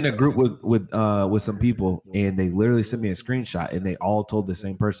legit. I'm in a group with some people, and they literally sent me a screenshot, and they all told the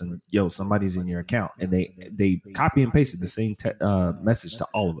same person, "Yo, somebody's in your account," and they copy and pasted the same message to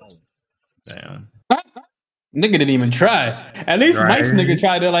all of us. Damn. Nigga didn't even try. At least Mike's nigga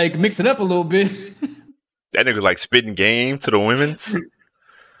tried to like mix it up a little bit. That nigga like spitting game to the women's.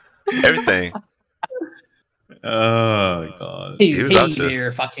 Everything. Oh god. Hey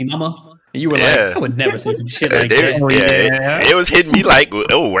there, Foxy Mama. And you were like, I would never say some shit like that. It was hitting me like,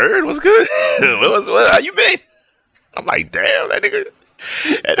 oh, word was good. What? How you been? I'm like, damn, that nigga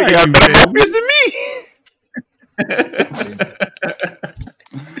got better focus than me.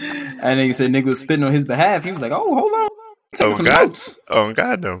 And nigga said nigga was spitting on his behalf. He was like, oh, hold on. Take some notes. Oh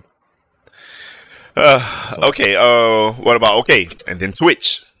God, no. Okay. What about and then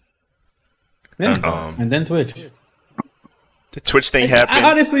Twitch? Yeah. And then Twitch. The Twitch thing happened.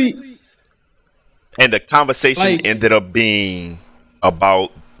 Honestly, and the conversation ended up being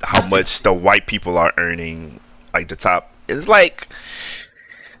about how much the white people are earning, like the top. It's like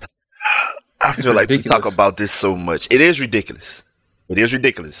I feel like we talk about this so much. It is ridiculous.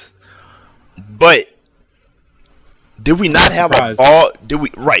 But did we not have a ball? Did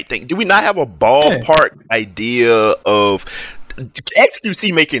we not have a ballpark idea of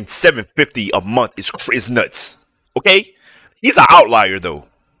XQC making $750 a month is nuts? Okay, he's an outlier though.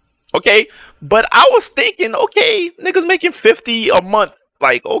 Okay, but I was thinking, niggas making $50 a month,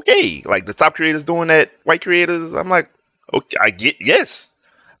 like the top creators doing that, white creators. I'm like, okay, I could definitely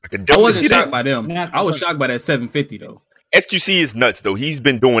see that. I wasn't shocked by them. I was shocked by that $750 though. XQC is nuts though. He's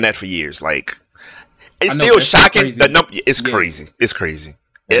been doing that for years. Like, it's still shocking. Crazy. The number, it's crazy. It's crazy.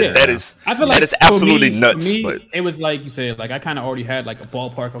 That is. I feel like that is absolutely nuts. For me, but it was like you said. Like I kind of already had like a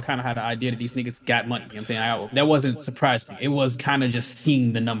ballpark. I kind of had an idea that these niggas got money. You know what I'm saying? That wasn't surprising. It was kind of just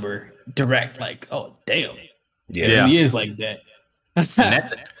seeing the number direct. Like, oh damn. Yeah. It really is like that.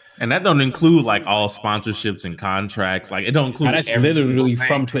 And that don't include like all sponsorships and contracts. Like it don't include. That's literally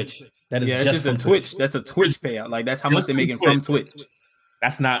from Twitch. That is just from Twitch. That's a Twitch payout. Like that's how much they're making from Twitch.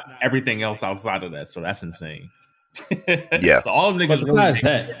 That's not everything else outside of that. So that's insane. Yeah. So all niggas. But besides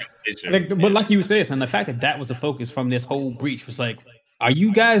that, but like you said, and the fact that was the focus from this whole breach was like, are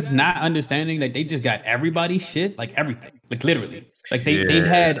you guys not understanding that they just got everybody's shit, like everything, like literally, like they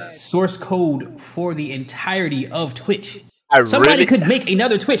had source code for the entirety of Twitch. Somebody could make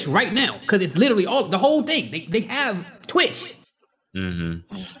another Twitch right now because it's literally the whole thing. They have Twitch.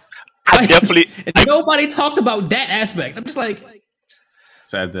 Mm-hmm. Nobody talked about that aspect. I'm just like,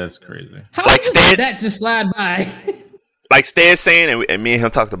 sad. That's crazy. How did that just slide by? Like Stan saying, and me and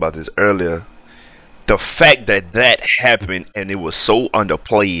him talked about this earlier. The fact that happened and it was so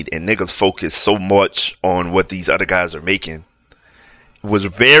underplayed and niggas focused so much on what these other guys are making was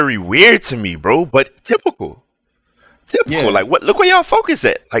very weird to me, bro. But typical. Yeah. Like what? Look where y'all focus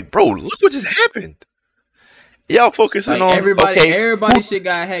at. Like, bro, look what just happened. Y'all focusing on everybody shit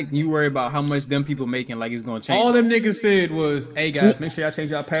got hacked. You worry about how much them people making, like it's gonna change. All them niggas said was, "Hey guys, make sure y'all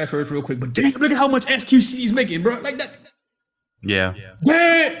change y'all passwords real quick." But damn, look at how much SQC is making, bro. Like that. Yeah.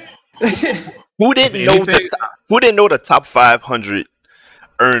 Who didn't know the top 500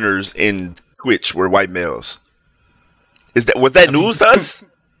 earners in Twitch were white males? Was that news to us?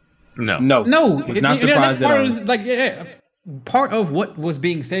 No. I was not surprised part of what was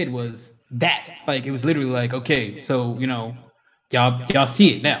being said was that, like, it was literally like, okay, so y'all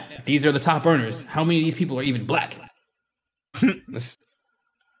see it now. These are the top earners. How many of these people are even black?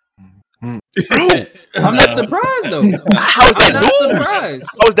 I'm not surprised though. How is that news?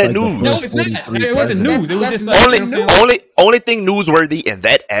 How is that news? No, it's not. It wasn't news. It was just like, only thing newsworthy in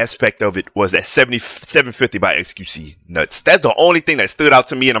that aspect of it was that 750 by XQC nuts. That's the only thing that stood out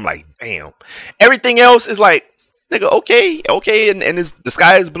to me, and I'm like, damn. Everything else is like, nigga, okay, and the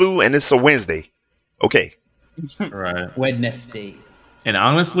sky is blue, and it's a Wednesday. Okay, right. Wednesday. And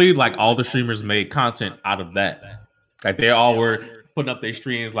honestly, like all the streamers made content out of that. Like they all were putting up their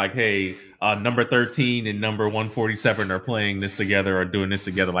streams like, hey, number 13 and number 147 are playing this together or doing this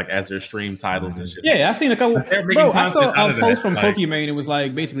together, like as their stream titles and shit. Yeah, I seen a couple. Bro, I saw a post from Pokimane. It was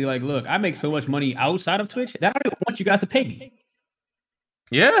like basically like, look, I make so much money outside of Twitch that I don't want you guys to pay me.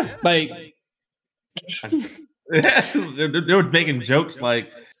 Yeah, like they were making jokes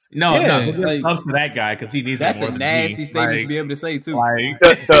like, no, like, love for that guy because he needs that's it more a than nasty me. statement like, to be able to say too. Like,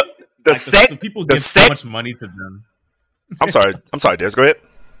 the people give so much money to them. I'm sorry, Des. Go ahead.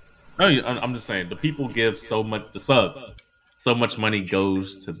 No, I'm just saying the people give so much. The subs, so much money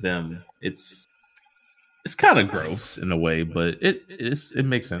goes to them. It's kind of gross in a way, but it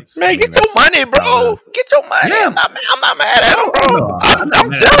makes sense. Man, get your money, bro. Get your money. Yeah. I'm not mad at him, bro. I'm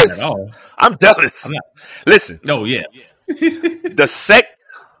jealous. I'm jealous. Listen. Oh yeah. The sect,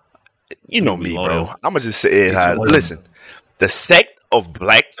 you know me, bro. I'm gonna just say it. Listen, the sect of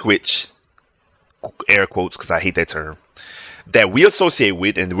Black Twitch, air quotes, because I hate that term, that we associate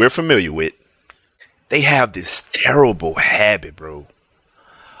with and we're familiar with, they have this terrible habit, bro,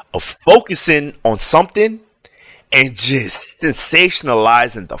 of focusing on something and just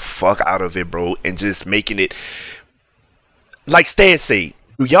sensationalizing the fuck out of it, bro, and just making it like Stan say.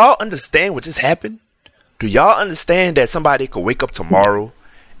 Do y'all understand what just happened? Do y'all understand that somebody could wake up tomorrow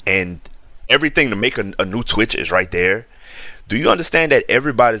and everything to make a new Twitch is right there? Do you understand that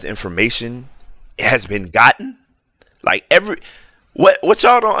everybody's information has been gotten? Like what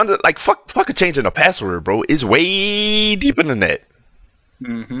y'all don't under like fucking changing a password, bro. It's way deeper than that.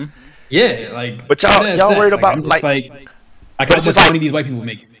 Mm-hmm. Yeah, like. But y'all worried about like how much money these white people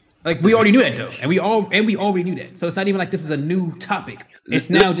make. Like we already knew that though, and we already knew that. So it's not even like this is a new topic. It's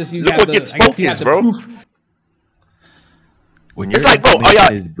now just you have gets focused, bro. When it's like, bro,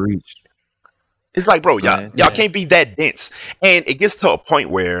 y'all is breached. It's like, bro, y'all can't be that dense, and it gets to a point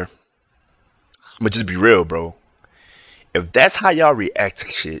where I'm gonna just be real, bro. If that's how y'all react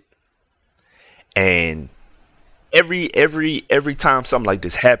to shit, and every time something like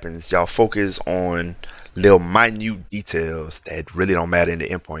this happens, y'all focus on little minute details that really don't matter in the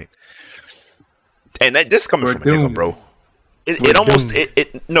endpoint. And that this coming from a nigga, bro. It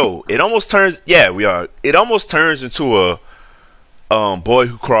almost turns. Yeah, we are. It almost turns into a boy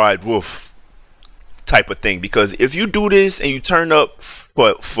who cried wolf type of thing. Because if you do this and you turn up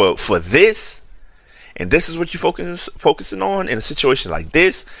for this, and this is what you focusing on in a situation like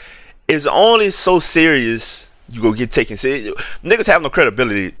this, it's only so serious you go get taken serious. Niggas have no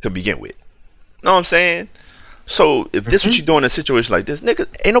credibility to begin with. Know what I'm saying? So if this what you doing in a situation like this, nigga,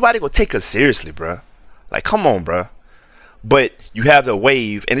 ain't nobody gonna take us seriously, bruh. Like, come on, bruh. But you have the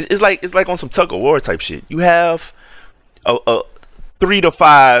wave, and it's like on some tug of war type shit. You have a 3 to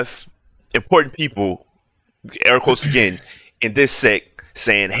 5 important people, air quotes again, in this sect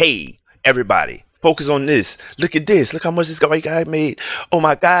saying, "Hey, everybody, focus on this. Look at this. Look how much this guy made. Oh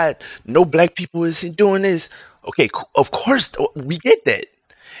my God, no black people is doing this." Okay, of course we get that.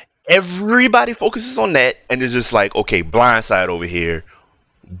 Everybody focuses on that, and it's just like, okay, blindside over here,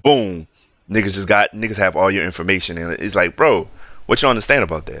 boom, niggas have all your information, and it's like, bro, what you understand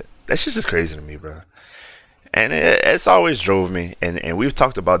about that? That shit's just crazy to me, bro. And it's always drove me, and we've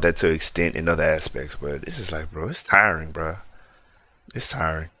talked about that to an extent in other aspects, but it's just like, bro, it's tiring, bro. It's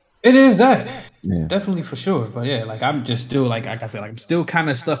tiring. It is that, definitely for sure. But yeah, like I'm just still like I said, like I'm still kind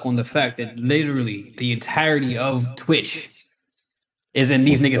of stuck on the fact that literally the entirety of Twitch is in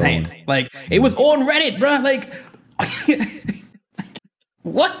these niggas' hands. Like it was on Reddit, bro. Like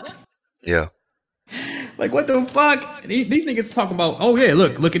what? Yeah. Like what the fuck? These niggas talk about. Oh yeah,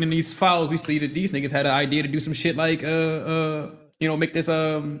 looking in these files, we see that these niggas had an idea to do some shit like make this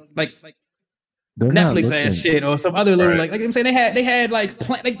like Netflix ass shit or some other little like I'm saying they had like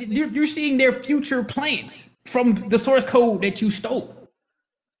you're seeing their future plans from the source code that you stole.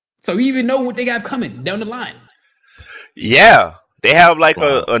 So you even know what they got coming down the line. Yeah. They have like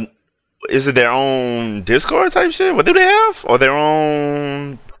is it their own Discord type shit? What do they have? Or their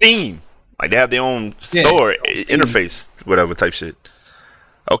own Steam? Like they have their own store interface, whatever type shit.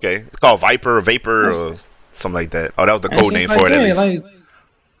 Okay, it's called Vapor or something like that. Oh, that was the code name for it. At least.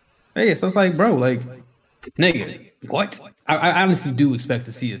 Hey, so it's like, bro, like, nigga, what? I honestly do expect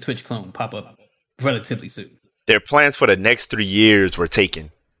to see a Twitch clone pop up relatively soon. Their plans for the next 3 years were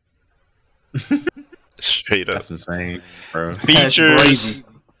taken. Straight up. That's insane, bro.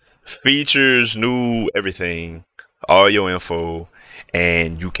 Features, new everything, all your info,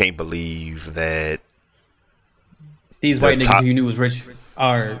 and you can't believe that these white niggas who you knew was rich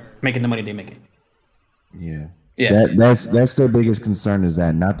are making the money they making. Yeah. Yes. That's their biggest concern, is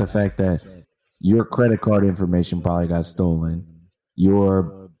that not the fact that your credit card information probably got stolen.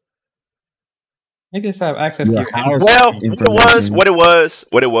 Your niggas have access to your house. Well,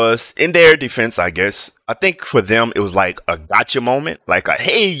 what it was in their defense, I guess. I think for them it was like a gotcha moment, like a,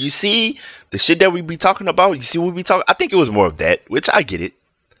 hey, you see the shit that we be talking about. You see what we be talking. I think it was more of that, which I get it.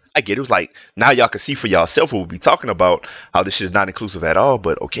 It was like now y'all can see for yourself what we be talking about. How this shit is not inclusive at all.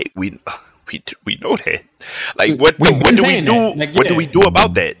 But okay, we know that. Like, what do we do? Like, what do we do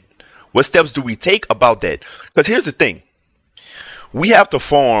about that? What steps do we take about that? Because here's the thing: we have to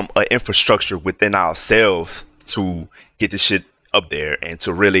form an infrastructure within ourselves to get this shit up there, and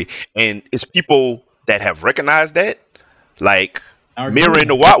to really, and it's people that have recognized that, like Mirror in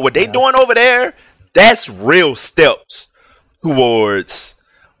the Wild, what they doing over there. That's real steps towards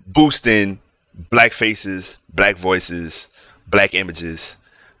boosting black faces, black voices, black images.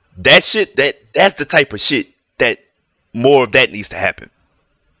 That shit, that's the type of shit that more of that needs to happen,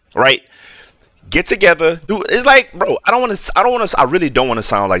 right? Get together, do. It's like, bro, I really don't want to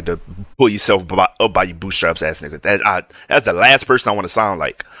sound like the pull yourself up by your bootstraps ass nigga. That's the last person I want to sound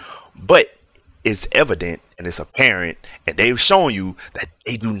like. But it's evident and it's apparent, and they've shown you that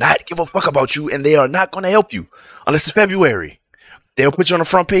they do not give a fuck about you, and they are not going to help you unless it's February. They'll put you on the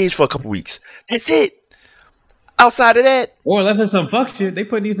front page for a couple weeks. That's it. Outside of that, or left us some fuck shit. They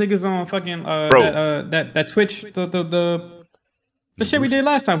put these niggas on fucking that Twitch the shit we did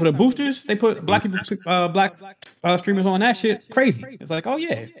last time for the boosters. They put black people black streamers on that shit. Crazy. It's like, oh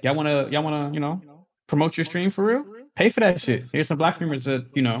yeah, y'all wanna promote your stream for real? Pay for that shit. Here's some black streamers that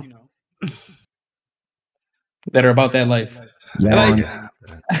that are about that life. Yeah.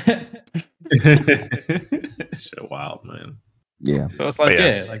 Shit, wild, man. Yeah. So it's like,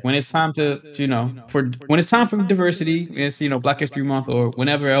 like when it's time to, when it's time for diversity, it's, Black History Month or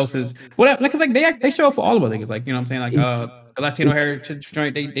whenever else is, whatever. Like, they show up for all of us. It's like, I'm saying? Like, the Latino Heritage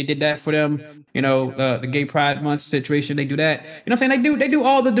Joint, they did that for them. The Gay Pride Month situation, they do that. I'm saying? They do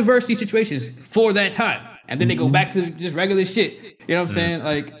all the diversity situations for that time. And then they go back to just regular shit. You know what I'm saying?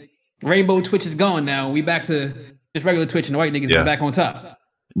 Like, Rainbow Twitch is gone now. We back to just regular Twitch and the white niggas is back on top.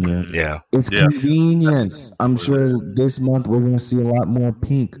 Yeah. It's convenience. I'm sure this month we're going to see a lot more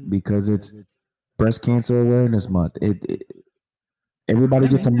pink because it's Breast Cancer Awareness Month. Everybody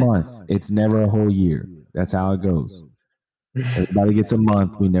gets a month. It's never a whole year. That's how it goes. Everybody gets a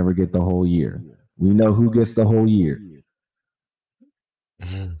month. We never get the whole year. We know who gets the whole year.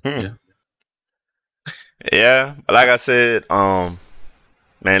 Yeah. Like I said, man,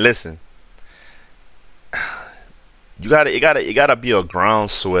 listen. You gotta be a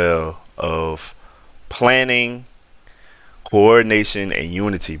groundswell of planning, coordination, and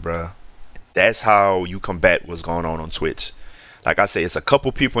unity, bro. That's how you combat what's going on Twitch. Like I say, it's a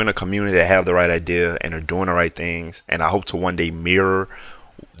couple people in the community that have the right idea and are doing the right things, and I hope to one day mirror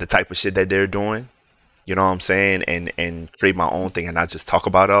the type of shit that they're doing. You know what I'm saying? And create my own thing and not just talk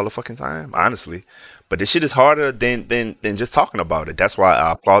about it all the fucking time, honestly. But this shit is harder than just talking about it. That's why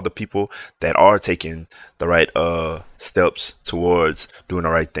I applaud the people that are taking the right steps towards doing the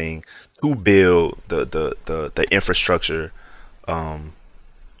right thing to build the infrastructure to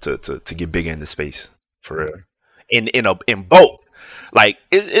get bigger in the space for real. In bulk. Like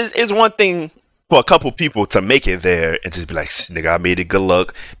it's one thing for a couple people to make it there and just be like, nigga, I made it, good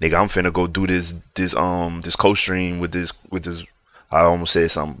luck. Nigga, I'm finna go do this co-stream with this I almost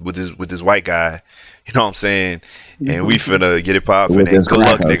said something with this white guy. You know what I'm saying? And we finna get it popping. And good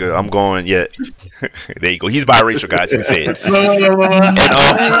luck, nigga. I'm going, yeah. There you go. He's biracial, guys. He can say it.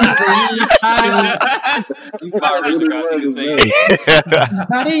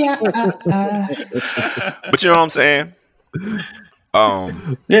 But you know what I'm saying?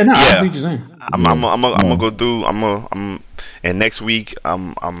 I'm gonna go through. And next week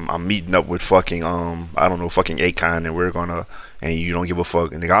I'm meeting up with fucking I don't know, fucking Akon, and we're gonna, and you don't give a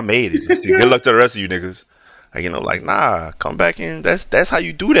fuck, and nigga, I made it. Good luck to the rest of you niggas. Like, nah, come back in. That's how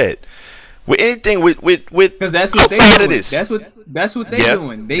you do that. With anything with because that's what outside they of this. That's what they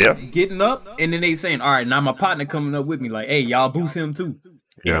doing. They getting up and then they saying, all right, now my partner coming up with me, like, hey, y'all boost him too.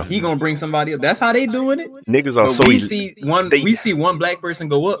 Yeah, he gonna bring somebody up. That's how they doing it. Niggas are so we see one black person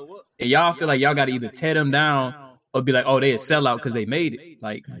go up, and y'all feel like y'all got to either tear them down or be like, oh, they a sellout because they made it.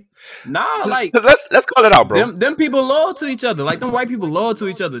 Like, nah, like let's call it out, bro. Them people loyal to each other. Like, them white people loyal to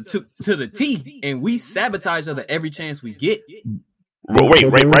each other to the T, and we sabotage each other every chance we get. Wait,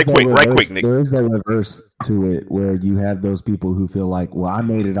 right quick, Nick. There is that reverse to it where you have those people who feel like, well, I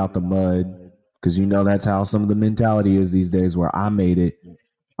made it out the mud, because that's how some of the mentality is these days, where I made it.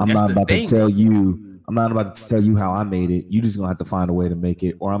 I'm not about to tell you how I made it. You just gonna have to find a way to make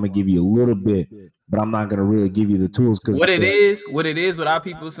it, or I'm gonna give you a little bit, but I'm not gonna really give you the tools. Because what it is with our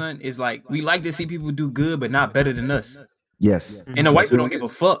people, son, is like, we like to see people do good, but not better than us. Yes, and the white people don't give a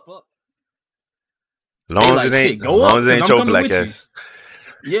fuck. Long as it ain't your black ass.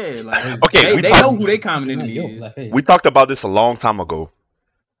 Yeah, like, okay, they know who they common enemy is. We talked about this a long time ago,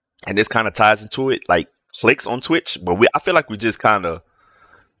 and this kind of ties into it, like clicks on Twitch. But I feel like we just kind of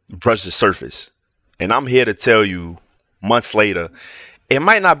brush the surface, and I'm here to tell you, months later, it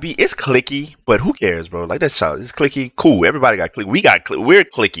might not be. It's clicky, but who cares, bro? Like, that's child. It's clicky, cool. Everybody got clicky. We're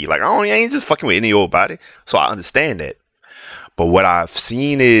clicky. Like, I ain't just fucking with any old body, so I understand that. But what I've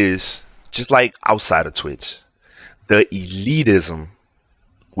seen is, just like outside of Twitch, the elitism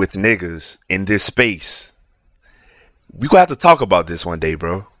with niggas in this space. We gonna have to talk about this one day,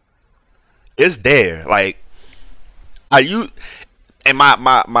 bro. It's there. Like, are you? And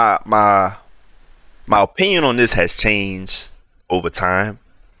my opinion on this has changed over time,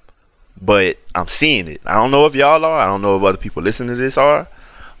 but I'm seeing it. I don't know if y'all are. I don't know if other people listening to this are,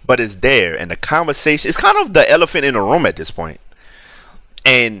 but it's there. And the conversation, it's kind of the elephant in the room at this point.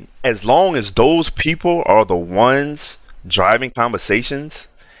 And as long as those people are the ones driving conversations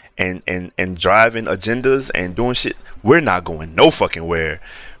and driving agendas and doing shit, we're not going no fucking where,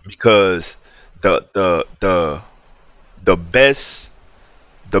 because the best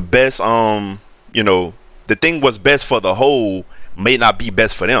you know, the thing what's best for the whole may not be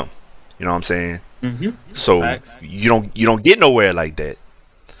best for them. You know what I'm saying? Mm-hmm. So Facts. you don't get nowhere like that.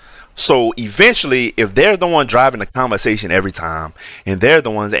 So eventually, if they're the one driving the conversation every time, and they're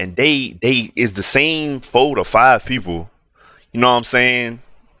the ones, and they is the same 4 to 5 people, you know what I'm saying?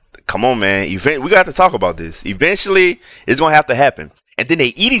 Come on, man. We got to talk about this. Eventually, it's gonna have to happen. And then they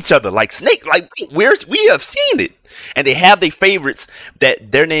eat each other like snake. Like we have seen it. And they have their favorites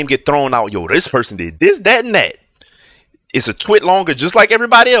that their name get thrown out. Yo, this person did this, that, and that. It's a twit longer, just like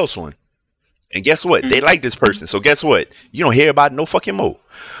everybody else one. And guess what? They like this person. So guess what? You don't hear about it no fucking more.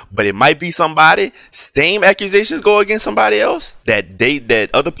 But it might be somebody, same accusations go against somebody else that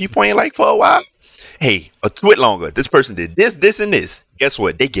other people ain't like for a while. Hey, a twit longer. This person did this, this, and this. Guess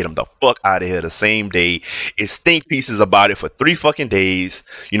what? They get them the fuck out of here the same day. It's think pieces about it for 3 fucking days.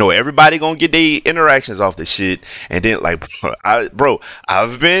 You know, everybody gonna get their interactions off the shit. And then, like, I've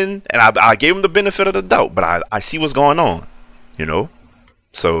been, and I gave them the benefit of the doubt, but I see what's going on. You know?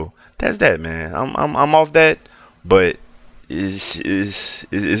 So that's that, man. I'm off that, but it's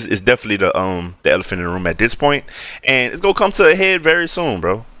definitely the elephant in the room at this point, and it's gonna come to a head very soon,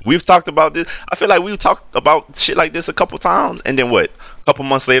 bro. We've talked about this. I feel like we've talked about shit like this a couple times, and then what? A couple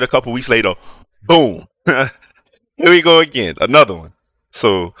months later, a couple weeks later, boom, here we go again, another one.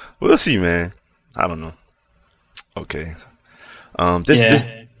 So we'll see, man. I don't know. Okay, this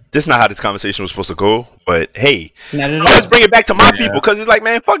is not how this conversation was supposed to go, but hey, I always bring it back to my people, because it's like,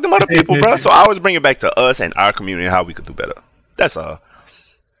 man, fuck them other people, bro. So I always bring it back to us and our community and how we could do better. That's all.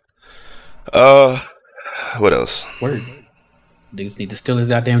 What else? Word. Niggas need to steal his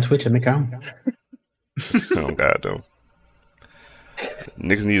goddamn Twitch and account. Oh God, though.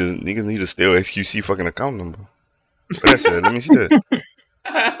 Niggas need to steal XQC fucking account number. That's it. Let me see that.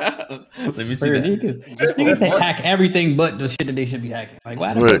 Let me see that. Niggas say hack everything but the shit that they should be hacking. Like,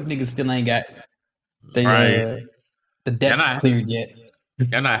 why the fuck niggas still ain't got the desk cleared yet?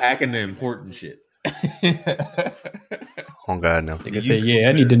 They're not hacking the important shit. Oh God, no. Niggas say, yeah,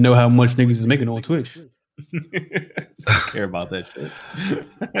 I need to know how much niggas is making on Twitch. Don't care about that shit.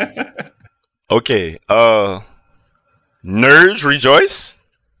 Okay, nerds rejoice.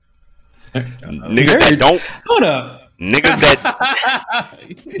 Niggas that don't. Hold up. Niggas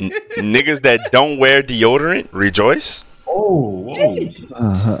that don't wear deodorant rejoice. Oh,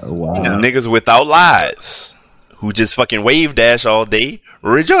 wow. Niggas without lives who just fucking wave dash all day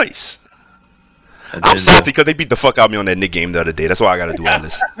rejoice. I'm salty because they beat the fuck out of me on that Nick game the other day. That's why I got to do all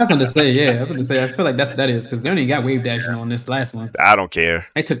this. I was going to say, yeah. I was going to say, I feel like that's what that is, because they only got wave dashing on this last one. I don't care.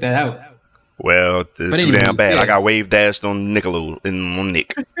 They took that out. Well, it's too damn bad. Yeah. I got wave dashed on on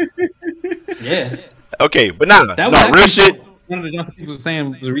Nick. Yeah. Okay, but real shit. One of the Johnson people was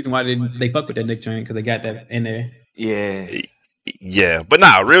saying the reason why they fuck with that Nick joint, because they got that in there. Yeah, but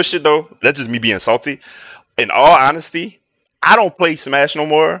real shit though. That's just me being salty. In all honesty, I don't play Smash no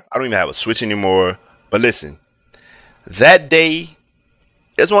more. I don't even have a Switch anymore. But listen, that day,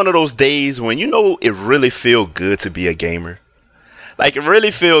 it's one of those days when it really feel good to be a gamer. Like, it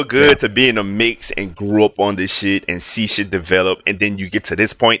really feel good to be in a mix and grow up on this shit and see shit develop, and then you get to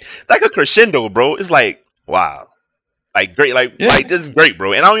this point. It's like a crescendo, bro. It's like, wow. Like, great. Like, this is great,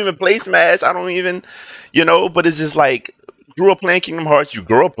 bro. And I don't even play Smash. I don't even, but it's just like, grew up playing Kingdom Hearts. You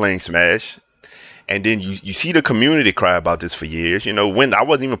grow up playing Smash. And then you see the community cry about this for years. When I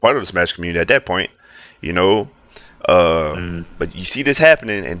wasn't even part of the Smash community at that point, but you see this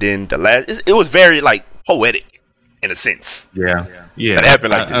happening, and then it was very like poetic in a sense. Yeah. It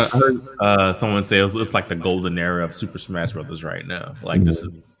happened like this. I heard someone say it's like the golden era of Super Smash Brothers right now. Like, this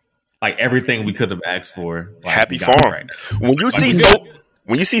is like everything we could have asked for. Like, happy farm. Right now.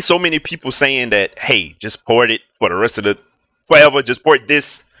 When you see so many people saying that, hey, just port it for the rest of the forever, just port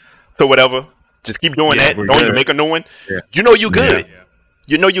this to whatever. Just keep doing that. Don't even make a new one. Yeah. You know you good. Yeah.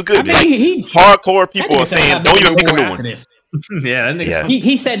 You know you good. I mean, hardcore people are saying, don't even make a new one. That nigga.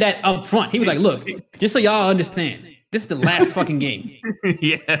 He said that up front. He was like, look, just so y'all understand, this is the last fucking game.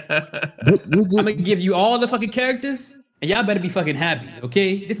 I'm gonna give you all the fucking characters, and y'all better be fucking happy,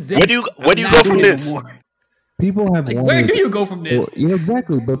 okay? This is it. Where do you go from this? People have where do you go from this?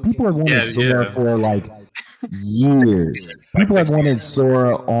 Exactly. But people have wanted for like Years. People have wanted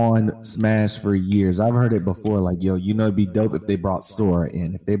Sora on Smash for years. I've heard it before. Like, yo, it'd be dope if they brought Sora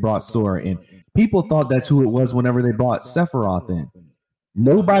in. People thought that's who it was whenever they brought Sephiroth in.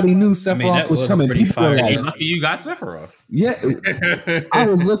 Nobody knew Sephiroth was coming. People were like, lucky you got Sephiroth. Yeah, I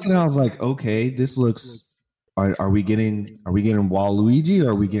was looking. I was like, okay, this looks. Are we getting Waluigi?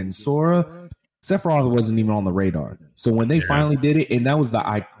 Are we getting Sora? Sephiroth wasn't even on the radar. So when they finally did it, and that was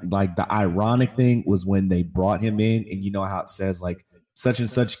the ironic thing was when they brought him in, and you know how it says like such and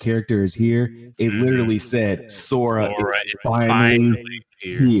such character is here. It literally said Sora is finally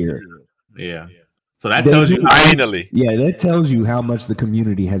here. Yeah. So that tells you finally. Yeah, that tells you how much the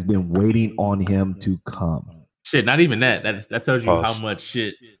community has been waiting on him to come. Shit, not even that. That tells you how much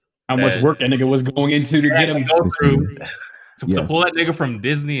work that nigga was going into to get him go through to pull that nigga from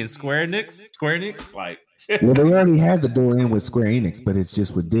Disney and Square Enix. Like, well, they already had the door in with Square Enix, but it's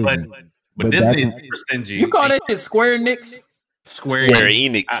just with Disney. But Disney is super stingy. You call that Square Enix? Square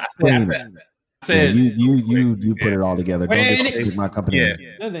Enix. Said you put it all together. Don't take my company. Yeah.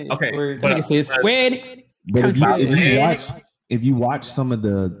 Okay. But it says Square Enix. But if you watch some of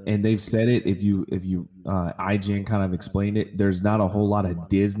the, and they've said it, if you IGN kind of explained it, there's not a whole lot of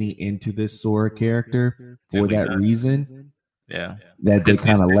Disney into this Sora character for that reason. Yeah. That they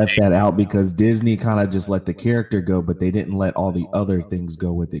kind of left that out because Disney kind of just let the character go, but they didn't let all the other things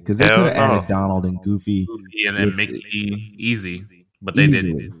go with it. Because they could have added Donald and Goofy. And then Mickey easy. But they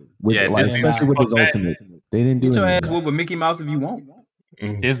didn't. Especially with his ultimate. They didn't do it. Get your ass whoop with Mickey Mouse if you want.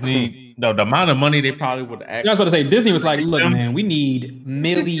 Disney, the amount of money they probably would have. I was going to say, Disney was like, look, man, we need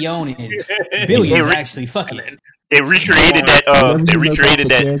billions, actually. Fuck it. They recreated that. They recreated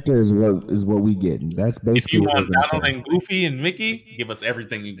that. Character is what we get. That's basically. If you want Donald and Goofy and Mickey, give us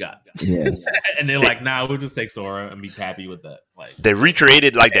everything you got. Yeah. And they're like, nah, we'll just take Sora and be happy with that. Like they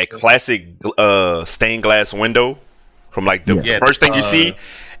recreated like that classic stained glass window from like the first thing you see.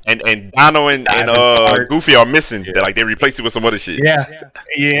 And Donald and Goofy are missing. Yeah. Like they replaced it with some other shit. Yeah.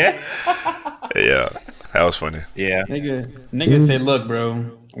 Yeah. That was funny. Yeah. Nigga said, look,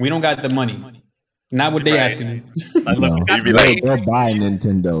 bro, we don't got the money. Not what they asking. Like, you be like, they'll buy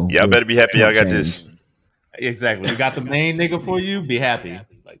Nintendo. Y'all better be happy y'all got this. Exactly. We got the main nigga for you. Be happy.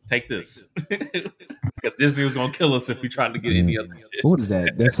 Like, take this. Because Disney was gonna kill us if we tried to get any other shit. What is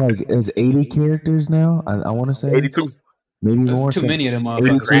that? That's like it's 80 characters now. I want to say 82. Maybe more. Too many of them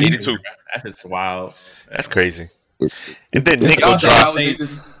motherfuckers. 82. That's wild. That's crazy. And then Nico dropped.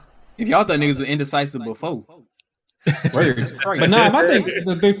 If y'all thought niggas were indecisive before. But no, I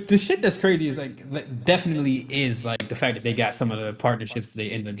think the shit that's crazy is like definitely is like the fact that they got some of the partnerships that they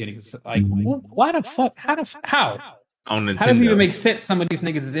ended up getting. Like, why the fuck? How? On Nintendo. How does it even make sense? Some of these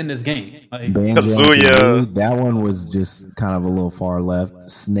niggas is in this game. Like, Kazuya. That one was just kind of a little far left.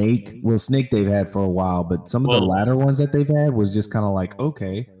 Snake they've had for a while, but some of the latter ones that they've had was just kind of like,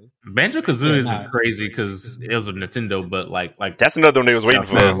 okay. Banjo-Kazooie is crazy because it was a Nintendo, but like that's another one they was waiting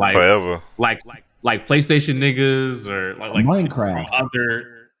for forever. Like PlayStation niggas or like Minecraft.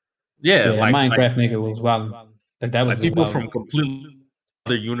 Other, like Minecraft nigga was wild. That was people from completely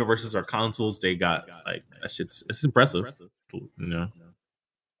other universes or consoles. They got like that shit's it's impressive, you know.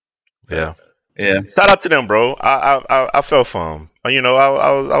 Yeah. Shout out to them, bro. I felt for them. You know,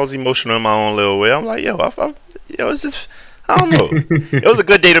 I was emotional in my own little way. I'm like, it's just I don't know. It was a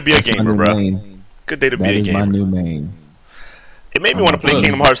good day to be a gamer, bro. Good day to be a gamer. My new main. It made me want to play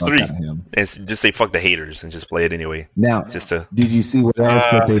Kingdom Hearts 3 and just say fuck the haters and just play it anyway. Now, did you see what else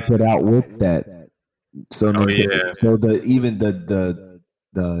that they put out with that? So, so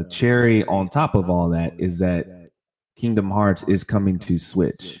the cherry on top of all that is that Kingdom Hearts is coming to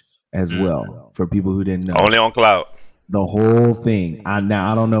Switch as well. For people who didn't know, only on cloud. The whole thing. I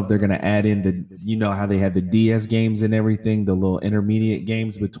don't know if they're gonna add in how they had the DS games and everything, the little intermediate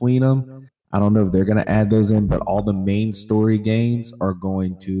games between them. I don't know if they're going to add those in, but all the main story games are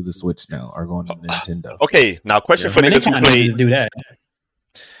going to the Switch now, are going to Nintendo. Okay, now question for niggas who played. Do that.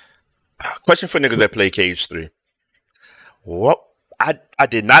 Question for niggas that play Cage 3. What? I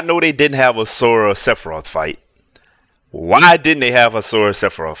did not know they didn't have a Sora Sephiroth fight. Why didn't they have a Sora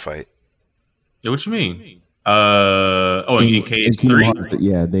Sephiroth fight? Yeah, what you mean? In Cage 3?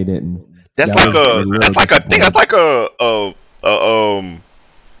 Yeah, they didn't. That's like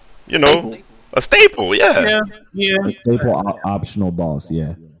a staple, yeah. A staple optional boss,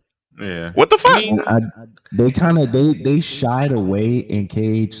 yeah. What the fuck? They shied away in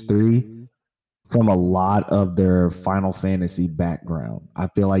KH3 from a lot of their Final Fantasy background. I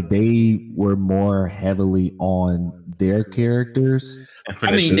feel like they were more heavily on their characters.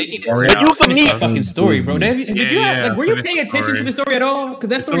 I mean, they finish the fucking story, bro. Were you paying attention to the story at all? Because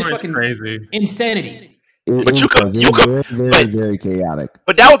that story is fucking crazy. insanity. But you could, very chaotic.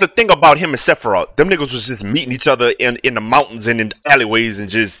 But that was the thing about him and Sephiroth. Them niggas was just meeting each other in the mountains and in the alleyways and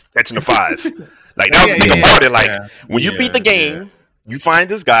just catching the fives. Like that was the thing about it. Like when you beat the game, you find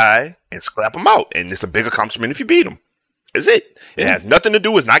this guy and scrap him out, and it's a big accomplishment if you beat him. That's it. It has nothing to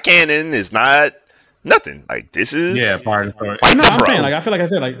do. It's not canon. It's not nothing. Like this is part of the story. I'm saying, like I feel like I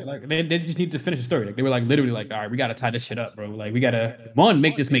said, like they just need to finish the story. Like they were like literally like, all right, we gotta tie this shit up, bro. Like we gotta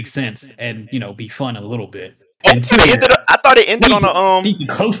make this make sense and be fun a little bit. And two, I thought it ended on a the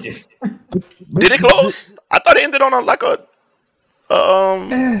closest. Did it close? I thought it ended on a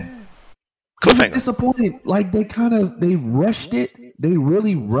cliffhanger. Disappointed. Like they rushed it. They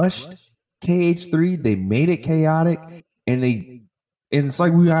really rushed KH3. They made it chaotic, and it's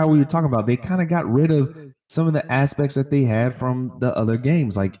like how we were talking about. They kind of got rid of some of the aspects that they had from the other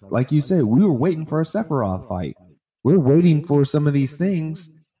games. Like you said, we were waiting for a Sephiroth fight. We're waiting for some of these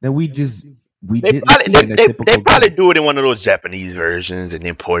things that we didn't. They probably do it in one of those Japanese versions and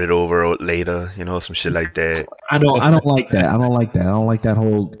then port it over later. Some shit like that. I don't like that. I don't like that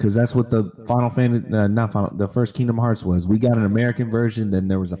whole, because that's what the the first Kingdom Hearts was. We got an American version, then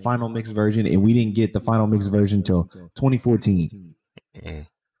there was a final mix version, and we didn't get the final mix version until 2014. And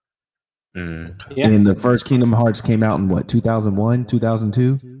the first Kingdom Hearts came out in 2001,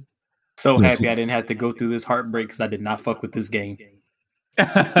 2002. So happy I didn't have to go through this heartbreak because I did not fuck with this game. Yo,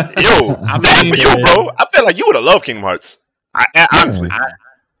 I'm sad for you, bro. I feel like you would have loved Kingdom Hearts. Honestly.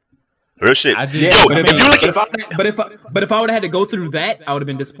 Real shit. But if I would have had to go through that, I would have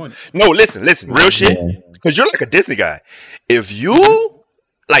been disappointed. No, listen, real shit. Because you're like a Disney guy. If you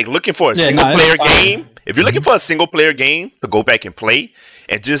like looking for a single player game, if you're looking for a single player game to go back and play,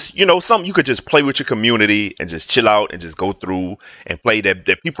 and just something you could just play with your community and just chill out and just go through and play that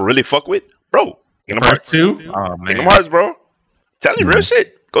people really fuck with, bro. Kingdom Hearts 2, Kingdom Hearts, bro. Tell you real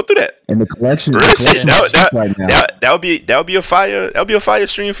shit. Go through that. And the collection, real shit. That would be a fire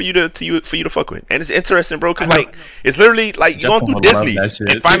stream for you to fuck with. And it's interesting, bro, because like it's literally like you going through Disney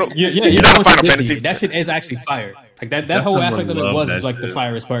and Final Fantasy. That shit is actually fire. Like that whole aspect of it was like the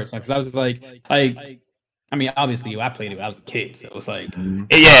firest part. Because I was just like, I mean, obviously I played it when I was a kid, so it's like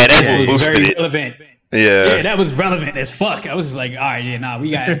that boosted very it. Relevant. Yeah, that was relevant as fuck. I was just like, all right,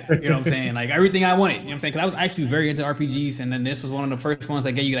 we got, you know what I'm saying? Like everything I wanted, you know what I'm saying? Because I was actually very into RPGs, and then this was one of the first ones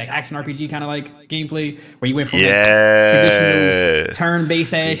that gave you like action RPG kind of like gameplay, where you went from like traditional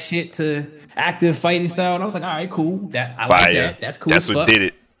turn-based ass shit to active fighting style. And I was like, all right, cool. I like that. That's cool. That's what did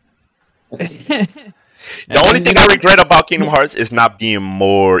it. The only thing I regret about Kingdom Hearts is not being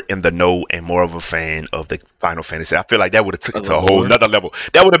more in the know and more of a fan of the Final Fantasy. I feel like that would have took it to a whole nother level.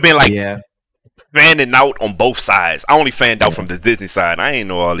 That would have been like fanning out on both sides. I only fanned out from the Disney side. I ain't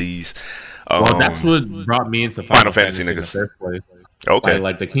know all these. Well, that's what brought me into Final Fantasy niggas. In the first place. Okay,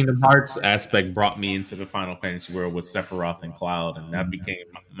 like the Kingdom Hearts aspect brought me into the Final Fantasy world with Sephiroth and Cloud, and that became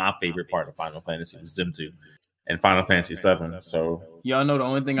my favorite part of Final Fantasy was them two, and Final Fantasy 7. So y'all know the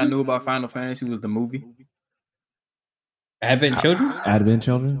only thing I knew about Final Fantasy was the movie Advent Children.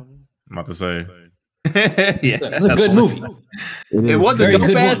 I'm about to say, it's a good movie. It was a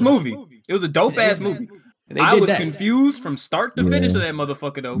dope ass movie. It was a dope ass movie. I was confused from start to finish of that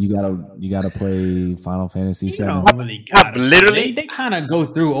motherfucker though. You gotta play Final Fantasy 7. Literally, they kind of go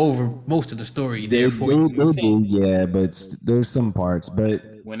through over most of the story there for you. But there's some parts. But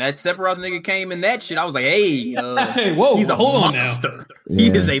when that Sephiroth nigga came in that shit, I was like, hey, whoa, he's a monster. He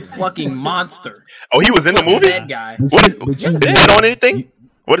is a fucking monster. Oh, he was in the movie? That guy. Is that on anything?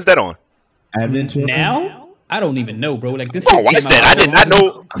 What is that on? Adventure? Now? I don't even know, bro. Like this. Oh, watch that! I did not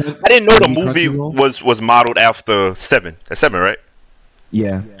know. I didn't know the movie was modeled after 7. That's 7, right?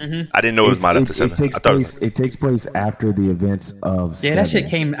 Yeah. I didn't know it was modeled after 7. It takes place after the events of 7. That shit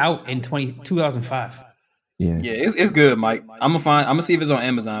came out in 2005. Yeah, it's good, Mike. I'm gonna see if it's on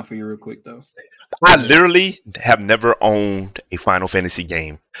Amazon for you real quick though. I literally have never owned a Final Fantasy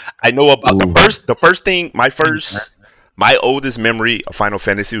game. I know about the first thing. My oldest memory of Final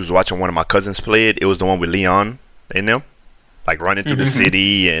Fantasy was watching one of my cousins play it. It was the one with Leon in them, like running through the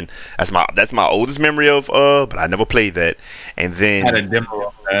city, and that's my oldest memory of. But I never played that. And then I had a demo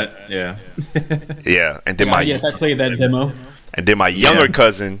of that. Yeah, yeah. And then I played that demo. And then my younger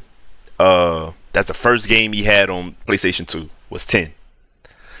cousin, that's the first game he had on PlayStation 2 was 10.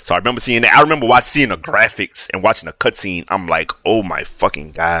 So I remember seeing that. I remember seeing the graphics and watching the cutscene. I'm like, oh my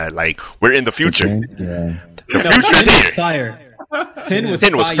fucking god! Like we're in the future. Yeah. The future is here. Fire. 10 was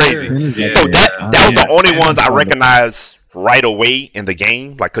crazy. Yeah. Yo, that was the only ones I recognized right away in the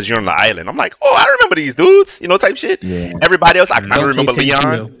game, like because you're on the island. I'm like, oh, I remember these dudes, type shit. Yeah. Everybody else, I kind of remember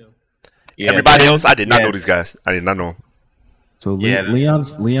Leon. Yeah, Everybody else, I did not know these guys. I did not know them. So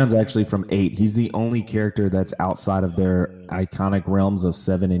Leon's actually from 8. He's the only character that's outside of their iconic realms of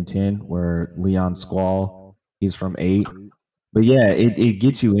 7 and 10, where Leon Squall, he's from 8. But yeah, it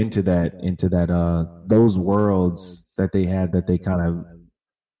gets you into that those worlds that they had, that they kind of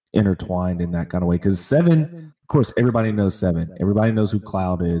intertwined in that kind of way. Because 7, of course, everybody knows 7. Everybody knows who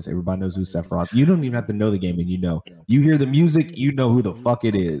Cloud is. Everybody knows who Sephiroth. You don't even have to know the game, and you hear the music, you know who the fuck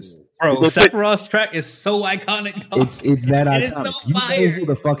it is. Bro, Sephiroth's track is so iconic. Dog. It's that iconic. It is so you fire. know who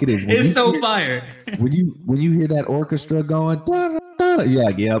the fuck it is. It's so fire. When you hear that orchestra going, da, da, da, you're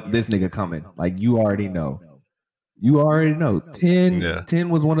like, yep, this nigga coming. Like, you already know. 10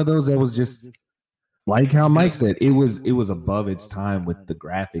 was one of those that was just like how Mike said, it was above its time with the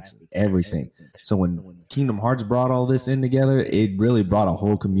graphics and everything. So when Kingdom Hearts brought all this in together, it really brought a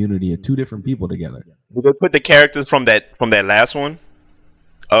whole community of 2 different people together. Did they put the characters from that last one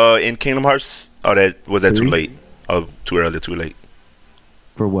in Kingdom Hearts? Oh, was that 3? Too late? Oh, too early, too late.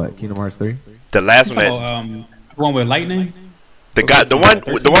 For what? Kingdom Hearts 3? The last one. The one with lightning. The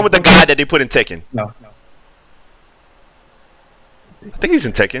one with the guy that they put in Tekken. No. I think he's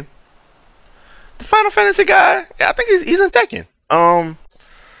in Tekken. The Final Fantasy guy. Yeah, I think he's in Tekken.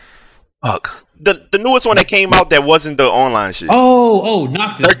 Fuck. The newest one that came out that wasn't the online shit. Oh,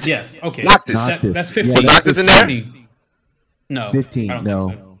 Noctis. Yes. Okay. Noctis. That's 15. So Noctis in there? 15. No. 15. No.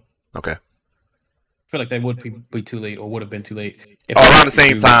 So. Okay. I feel like that would be too late, or would have been too late. Around the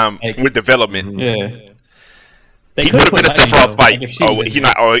same time with development. Yeah. He could have been a Sephiroth fight. He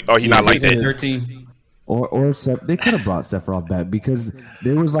not like that. 13. Or they could have brought Sephiroth back, because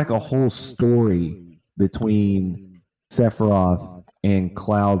there was like a whole story between Sephiroth and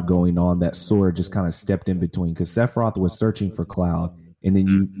Cloud going on that Sora just kind of stepped in between, because Sephiroth was searching for Cloud, and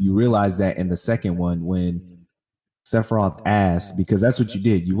then you realize that in the second one when Sephiroth asked, because that's what you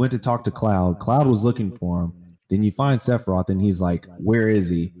did, you went to talk to Cloud was looking for him, then you find Sephiroth and he's like, where is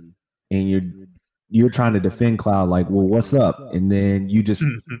he? And you're trying to defend Cloud, like, well, what's up? And then you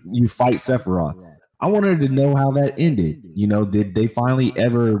fight Sephiroth. I wanted to know how that ended. Did they finally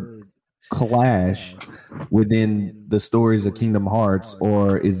ever clash within the stories of Kingdom Hearts,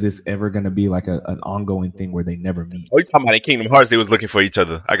 or is this ever going to be like an ongoing thing where they never meet? Oh, you talking about in Kingdom Hearts? They was looking for each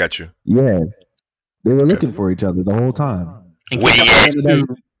other. I got you. Yeah, they were looking for each other the whole time. Where you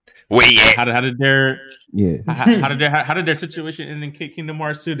at? How did their how did their situation end in Kingdom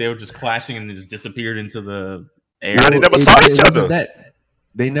Hearts 2? They were just clashing and they just disappeared into the air. They never saw each other.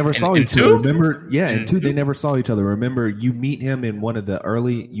 They never saw each other. Remember? Yeah, in 2 they never saw each other. Remember, you meet him in one of the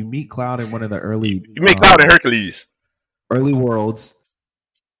early. You meet Cloud in one of the early. You meet Cloud in Hercules. Early worlds.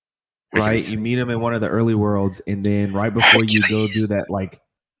 Right, you meet him in one of the early worlds, and then right before you go do that like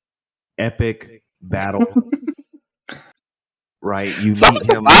epic battle, right? You meet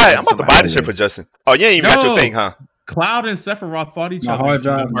him. I'm about to buy the shit for Justin. Oh, you ain't even got your thing, huh? Cloud and Sephiroth fought each other in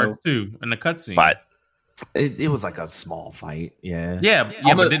Kingdom Hearts 2 in the cutscene. But it was like a small fight, yeah.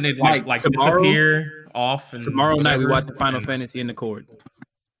 But then they like disappear off. And tomorrow night we watch the Final Fantasy in the court.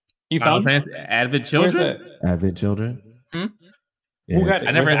 You found Advent Children? Advent Children. Yeah. Who got it?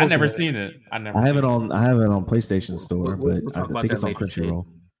 I never seen it. I have it on PlayStation Store, but I think it's on Crunchyroll.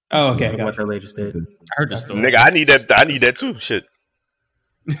 Oh, okay. Watch our latest stage. I heard the story. Nigga, I need that too. Shit.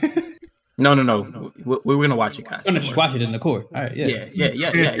 No. We're gonna watch it, guys. We're gonna just watch it in the court. All right. Yeah.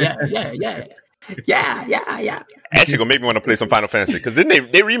 Actually, gonna make me want to play some Final Fantasy, because then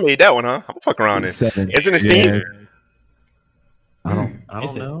they remade that one, huh? I'm fucking around it. Isn't it Steam? I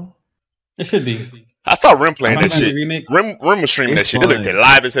don't know. It should be. I saw Rim playing that shit. Rim was streaming that shit. They looked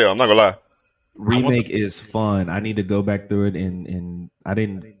live as hell. I'm not gonna lie. Remake is fun. I need to go back through it, and I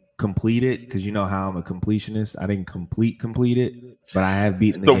didn't complete it, because you know how I'm a completionist. I didn't complete it, but I have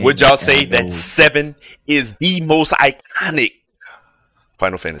beaten the game. So would y'all say that 7 is the most iconic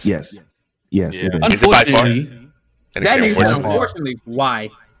Final Fantasy? Yes, it is. Unfortunately, unfortunately, why?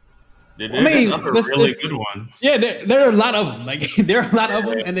 I mean, there's really good ones. Yeah, there are a lot of them. Like, there are a lot of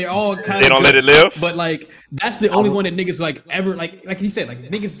them, and they're all kind of. They don't let it live. But like, that's the only one that niggas like ever like you said, like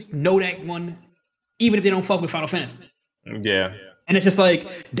niggas know that one, even if they don't fuck with Final Fantasy. Yeah. And it's just like,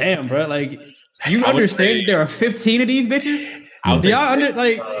 damn, bro. Like, you understand that there are 15 of these bitches? Do y'all under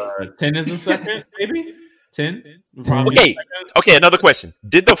like 10 is the second, maybe 10? Okay. Another question: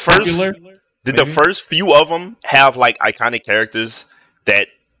 Did the first few of them have like iconic characters that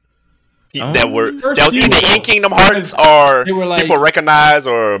were either in Kingdom Hearts or they were like, people recognize,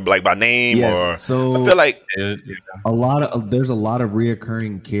 or like by name? Yes, or so I feel like there's a lot of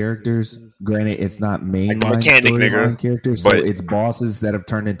reoccurring characters. Granted, it's not mainline like characters, so it's bosses that have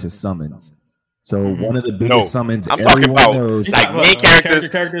turned into summons. So one of the biggest summons I'm talking about knows, like main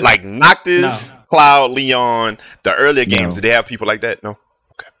characters like Noctis, Cloud, Leon, the earlier games. Did they have people like that? No.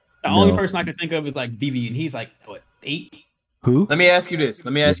 Okay. The only person I can think of is like Vivi, and he's like what 8? Who? Let me ask you this.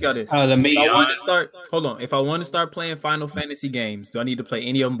 The main. Hold on. If I want to start playing Final Fantasy games, do I need to play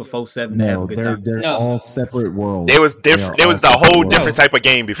any of them before 7? No, they're all separate worlds. It was different. It was a whole different type of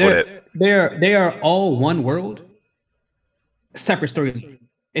game before that. They are all one world, separate story.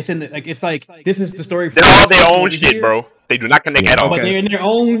 It's in the it's like this is the story. They're all their own shit, bro. They do not connect at all. But they're in their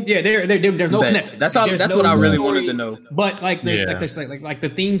own. Yeah, there's no connection. That's all. That's what I really wanted to know. But like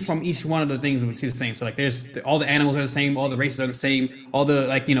the theme from each one of the things would be the same. So like there's all the animals are the same, all the races are the same, all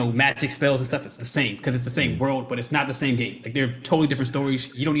the magic spells and stuff is the same because it's the same world, but it's not the same game. Like they're totally different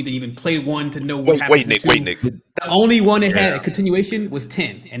stories. You don't need to even play one to know what happens. Wait, Nick. The only one that had a continuation was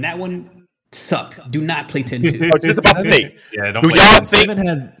 10, and that one sucked. Do not play 10 2. Just about to say. Yeah, don't do play y'all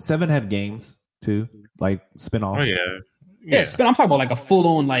think seven had games too, like spin-offs? Oh yeah. Yeah, I'm talking about like a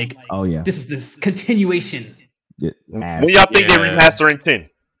full-on Oh yeah. This is this continuation. when y'all think they're remastering 10?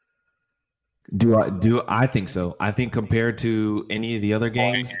 I think so. I think compared to any of the other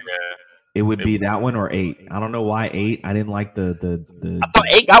games, it would be that one or 8. I don't know why 8. I didn't like the I thought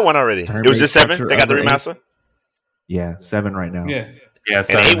 8 got one already. It was just 7. They got the remaster. 8. Yeah, 7 right now. Yeah. Yeah,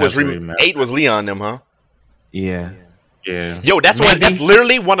 and 8 was Leon them, huh? Yeah. Yeah. Yo, that's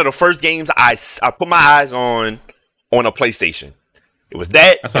literally one of the first games I put my eyes on a PlayStation. It was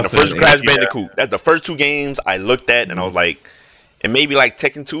that and the first Crash Bandicoot. That's the first 2 games I looked at, and I was like, and maybe like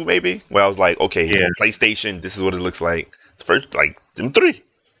Tekken 2, maybe. Where I was like, okay, PlayStation, this is what it looks like. It's first them 3.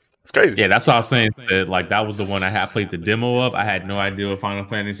 It's crazy. Yeah, that's what I was saying. That was the one I had played the demo of. I had no idea what Final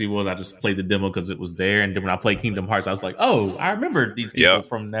Fantasy was. I just played the demo because it was there. And then when I played Kingdom Hearts, I was like, oh, I remember these people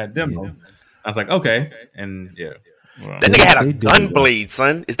from that demo. Yeah. I was like, okay. And yeah. Well, that nigga had a gun blade,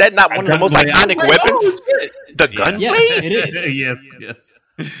 son. Is that not one of the most iconic weapons? The gun blade? It is. Yes.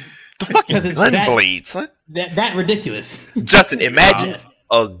 The fucking gun blade, son. That ridiculous. Justin, imagine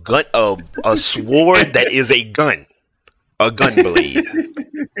a gun, a sword that is a gun. A gun blade.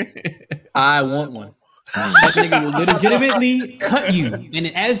 I want one. That nigga will legitimately cut you,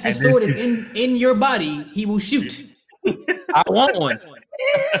 and as the sword is in your body, he will shoot. I want one.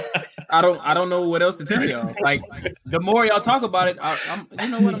 I don't know what else to tell y'all. Like the more y'all talk about it, I'm you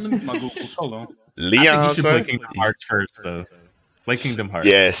know what? I'm looking at my Googles. Hold on. Leon, I think you should play Kingdom Hearts first, though. Play Kingdom Hearts.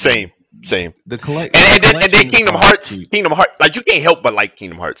 Yeah, same. The collect and then Kingdom Hearts, like you can't help but like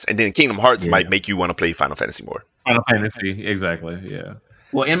Kingdom Hearts, and then Kingdom Hearts might make you want to play Final Fantasy more. Final Fantasy, exactly. Yeah.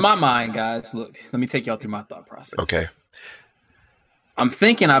 Well, in my mind, guys, look, let me take y'all through my thought process. Okay. I'm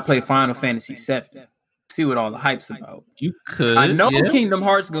thinking I play Final Fantasy 7. See what all the hype's about. You could. I know Kingdom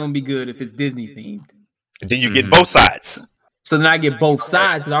Hearts is gonna be good if it's Disney themed. And then you get both sides. So then I get both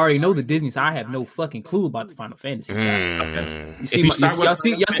sides because I already know the Disney side. I have no fucking clue about the Final Fantasy side. Okay. You see, y'all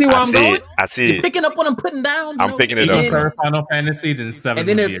see where I'm going? I see You're picking up what I'm putting down. I'm picking it up. Start Final Fantasy, then 7. And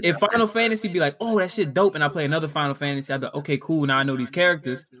then if Final Fantasy be like, oh, that shit dope, and I play another Final Fantasy, I'd be like, okay, cool. Now I know these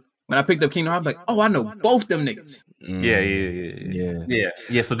characters. When I picked up Kingdom Hearts, I'm like, oh, I know both them niggas.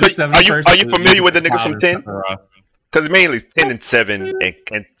 Yeah. So this 7 are you familiar with the niggas from 10? Because mainly 10 and 7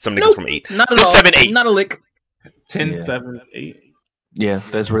 and some niggas from 8. Not at 10, all. 7, 8. Not a lick. 10, 7, 8. Yeah,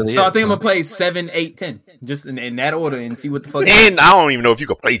 that's really so I think I'm gonna play 7, 8, 10, just in that order, and see what the fuck. 10, I don't even know if you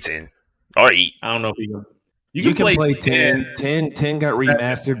can play 10 or 8. I don't know if you can play 10. 10 got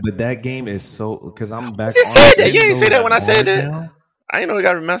remastered, but that game is so because I'm back. You said that. You didn't say that when I said that. Now. I didn't know it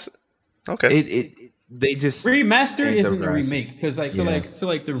got remastered. Okay. They just remastered isn't a remake because like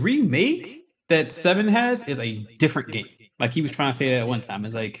the remake that 7 has is a different game. Like he was trying to say that at one time.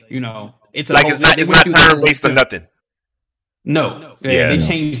 It's like it's like it's not turn based on nothing. No, they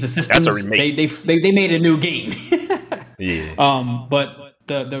changed the systems. That's a remake. They made a new game. Yeah. But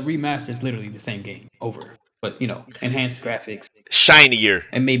the remaster is literally the same game over, but enhanced graphics, shinier,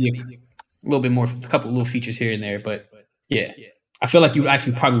 and maybe a little bit more, a couple little features here and there. But yeah, I feel like you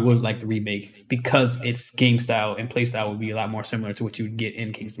actually probably would like the remake because its game style and play style would be a lot more similar to what you would get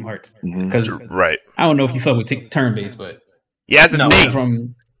in Kingdom Hearts. Because right, I don't know if you fuck with turn based, but yeah, that's the thing.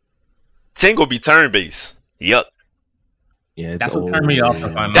 From 10 will be turn based. Yup. Yeah, that's what turned me off.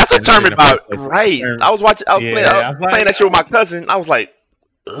 That's what turned me about. Right. I was playing that shit with my cousin. I was like,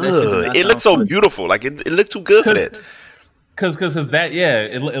 ugh. It looked so beautiful. Like it looked too good for that. Because that,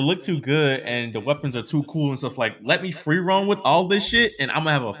 it looked too good and the weapons are too cool and stuff. Like, let me free roam with all this shit and I'm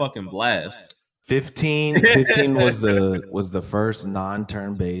gonna have a fucking blast. 15 was the first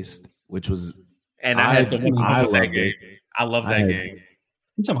non-turn based, which was I had someone who loved that game. I love that game.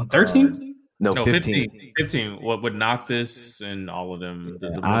 You talking about 13? No, 15. 15. What would Noctis and all of them?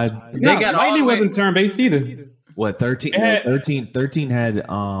 Lightning wasn't turn based either. What 13? 13 had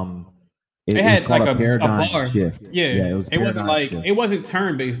It had like a paradigm bar shift. Yeah, it was. It wasn't like it wasn't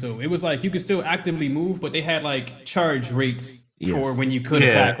turn based though. It was like you could still actively move, but they had like charge rates for when you could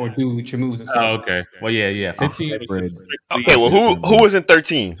attack or do your moves and stuff. Oh, okay. Well, yeah. 15. Okay, well, who was in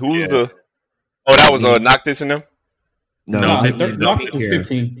 13? Who was the? Oh, that was Noctis in them. No, Noctis was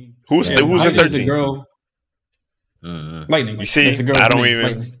 15. Who's in 13? The girl. Lightning. You see, I don't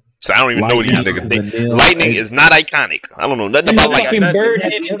even know these niggas. Lightning is not iconic. I don't know nothing about Lightning.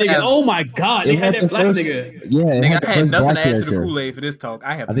 Oh my god, they had that black nigga. Yeah, nigga, I had nothing to add to the Kool-Aid for this talk.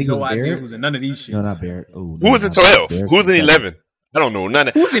 I have no idea who's in none of these shits. No, not Barrett. Who was in 12? Who's in 11? I don't know none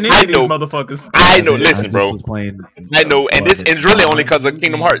of. Who's in any of these motherfuckers? I know. Listen, bro. I know, and it's really only because of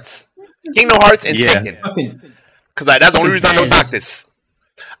Kingdom Hearts and Tekken. Because that's the only reason I know Noctis.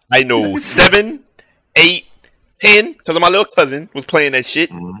 I know 7, 8, 10 because my little cousin was playing that shit,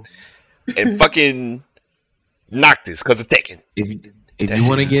 and fucking Noctis because of Tekken. If you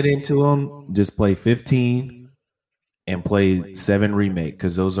want to get into them, just play 15 and play 7 Remake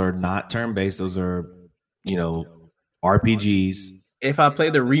because those are not turn based. Those are RPGs. If I play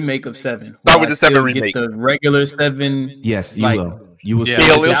the remake of 7, start with the 7 remake. Get the regular 7. Yes, you will. You will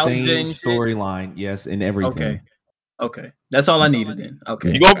still the same storyline. Yes, and everything. Okay. That's all I needed then.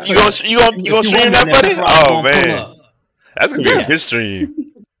 Okay. You gonna stream that, buddy? Oh man, that's gonna be a good stream.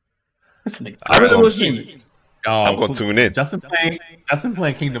 I'm gonna tune in. Justin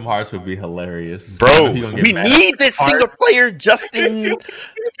playing Kingdom Hearts would be hilarious, bro. We need this single player Justin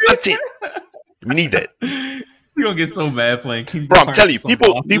content. We need that. You're gonna get so mad playing Kingdom Hearts. Bro, I'm telling you,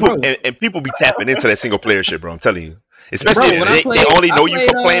 people be tapping into that single player shit, bro. I'm telling you, especially if they only know you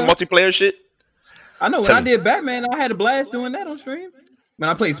for playing multiplayer shit. I know when I did Batman, I had a blast doing that on stream. When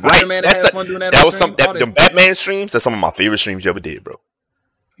I played Spider-Man, I had fun doing that. That was them Batman streams. That's some of my favorite streams you ever did, bro.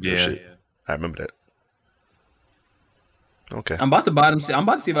 Yeah. I remember that. Okay. I'm about to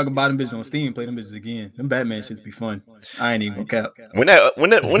see if I can buy them bitches on Steam and play them bitches again. Them Batman shits be fun. I ain't even gonna cap. When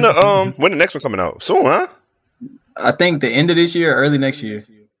the next one coming out? Soon, huh? I think the end of this year, or early next year.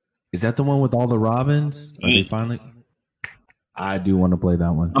 Is that the one with all the Robins? Are they finally? I do want to play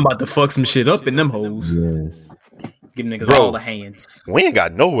that one. I'm about to fuck some shit up in them hoes. Yes. Give niggas all the hands. We ain't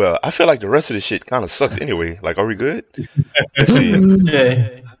got nowhere. I feel like the rest of this shit kind of sucks anyway. Like, are we good? Let's see.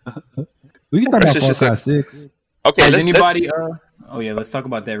 Yeah. We can talk about Far Cry 6. Okay. Has anybody? Let's talk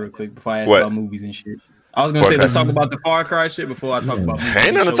about that real quick before I ask about movies and shit. I was gonna say let's talk about the Far Cry shit before I talk about movies.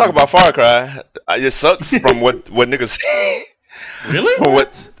 Ain't nothing to talk about Far Cry. It sucks from what niggas say. Really? From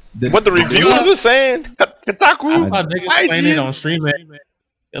what the reviewers are saying. Kotaku. Niggas playing it on stream.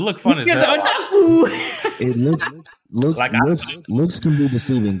 It looked fun as hell. It looks can be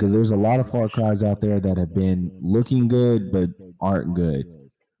deceiving because there's a lot of Far Cries out there that have been looking good but aren't good.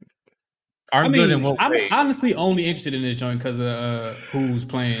 I'm honestly only interested in this joint because of who's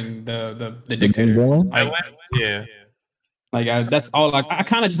playing the dictator. That's all. I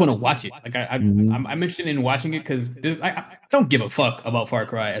kind of just want to watch it. I'm interested in watching it because I don't give a fuck about Far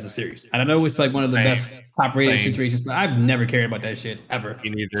Cry as a series, and I know it's like one of the best top rated situations, but I've never cared about that shit ever.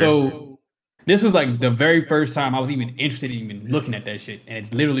 So this was like the very first time I was even interested in even looking at that shit, and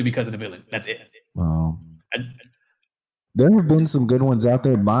it's literally because of the villain. That's it. There have been some good ones out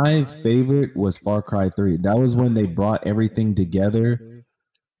there. My favorite was Far Cry 3. That was when they brought everything together.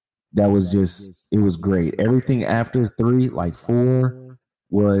 That was it was great. Everything after 3, like 4,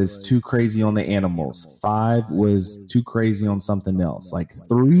 was too crazy on the animals. 5 was too crazy on something else. Like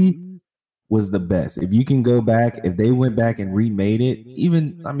 3 was the best. If you can go back, if they went back and remade it,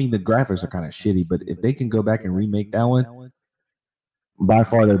 the graphics are kind of shitty, but if they can go back and remake that one, by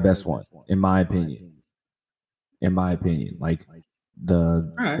far their best one, in my opinion. Like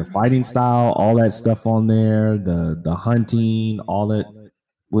the fighting style, all that stuff on there, the hunting, all that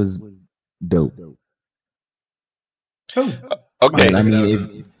was dope. Okay.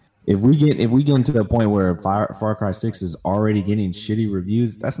 If we get into a point where Far Cry 6 is already getting shitty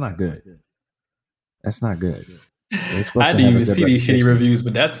reviews, that's not good. I didn't even see these shitty reviews,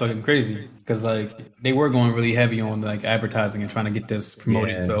 but that's fucking crazy because they were going really heavy on advertising and trying to get this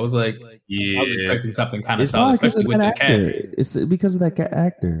promoted. Yeah. So I was I was expecting something kind of solid, especially with the cast. It's because of that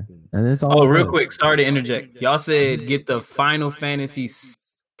actor, and it's all. Oh, real quick, sorry to interject. Y'all said get the Final Fantasy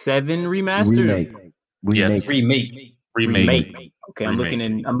VII remastered. Remake. Okay, I'm looking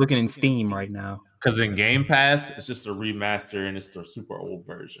in Steam right now. Because in Game Pass, it's just a remaster and it's the super old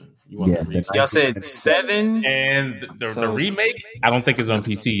version. Y'all said 7 and the remake. I don't think it's on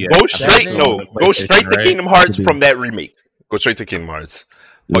PC yet. Go straight to Kingdom Hearts from that remake. Go straight to Kingdom Hearts.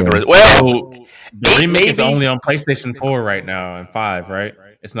 Yeah. The remake is only on PlayStation 4 right now and 5, right?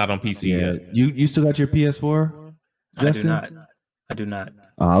 It's not on PC yet. You still got your PS4, Justin? I I do not.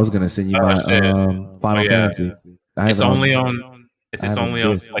 I was gonna send you my Final Fantasy. It's only on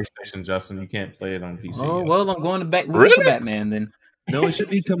PlayStation, Justin. You can't play it on PC. Oh well, I'm going to back to Batman then. No, it should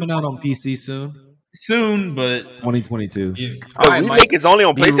be coming out on PC soon. Soon, but 2022. Yeah. Remake is only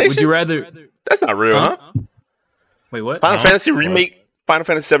on PlayStation. Would you rather? That's not real, huh? Wait, what? Final Fantasy remake. Final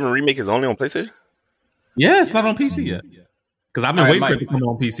Fantasy VII remake is only on PlayStation. Yeah, it's not on PC yet. Because I've been waiting for it to come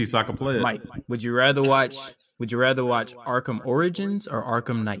on PC so I can play it. Mike, would you rather watch Arkham Origins or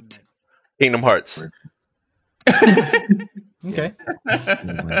Arkham Knight? Kingdom Hearts. Okay.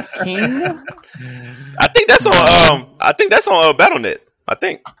 King. I think that's on BattleNet. I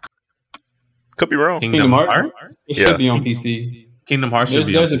think. Could be wrong. Kingdom Hearts. It should be on PC. Kingdom Hearts should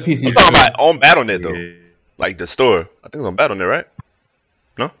be there's a PC. I'm talking about on BattleNet though, like the store. I think it's on BattleNet, right?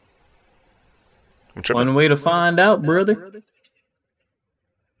 No. I'm tripping. One way to find out, brother.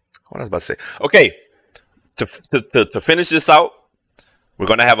 What I was about to say. Okay, to finish this out, we're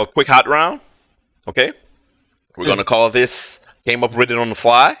gonna have a quick hot round. Okay, we're gonna call this. Came up with it on the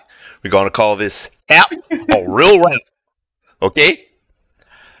fly. We're gonna call this Cap or Real Rap. Okay.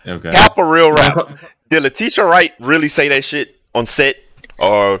 Okay. Cap or Real Rap. Did Letitia Wright really say that shit on set,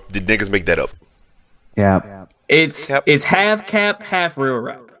 or did niggas make that up? Yeah. It's half cap, half real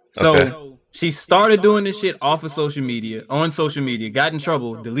rap. So she started doing this shit on social media, got in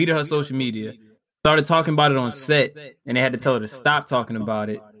trouble, deleted her social media, started talking about it on set, and they had to tell her to stop talking about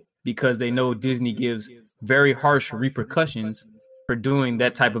it because they know Disney gives very harsh repercussions for doing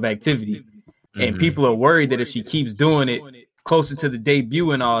that type of activity. And people are worried that if she keeps doing it closer to the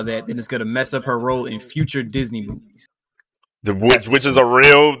debut and all that, then it's going to mess up her role in future Disney movies. Which is a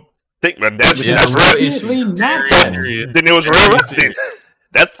real thing. That's real issue. Then it was real rap. Then.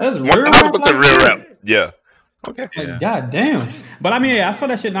 That's 1,000% real rap. Yeah. Okay. Like, God damn. But I mean, I saw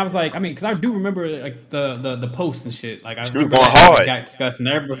that shit and I was like, because I do remember like the posts and shit. Like I remember going hard. Got discussing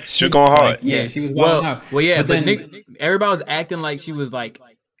everybody. She was going hard. Yeah, she was going out. Well, yeah, but everybody was acting like she was like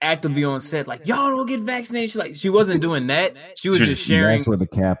actively on set, like y'all don't get vaccinated. She wasn't doing that. She was just sharing. That's where the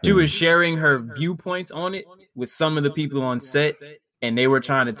cap is. She was sharing her viewpoints on it with some of the people on set, and they were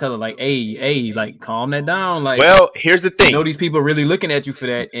trying to tell her like, "Hey, like calm that down." Like, well, here's the thing. You know these people are really looking at you for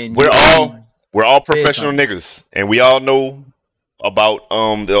that, and we're all professional niggas, and we all know about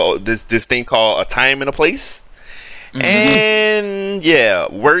this thing called a time and a place. And yeah,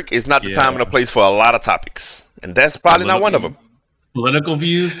 work is not the time and a place for a lot of topics, and that's probably not one of them. Political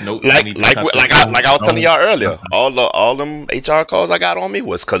views, nope. Like I was telling y'all earlier, all them HR calls I got on me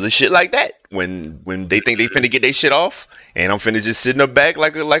was because of shit like that. When they think they finna get their shit off, and I'm finna just sit in the back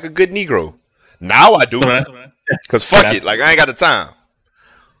like a good Negro. Now I do, because fuck it, like I ain't got the time.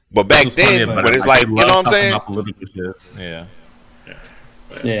 But back then, when it's like, you know what I'm saying? Yeah.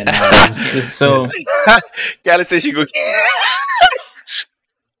 Yeah. No, so Gally said she could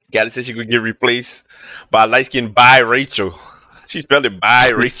get replaced by light skinned by Rachel. She spelled it by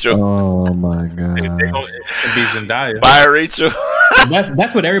Rachel. Oh my god. Be Zendaya. By Rachel.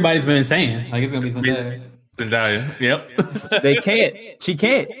 That's what everybody's been saying. Like it's gonna be Zendaya. Zendaya. Yep. They can't. She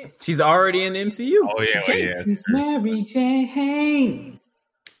can't. She's already in the MCU. Oh yeah. It's Mary Jane.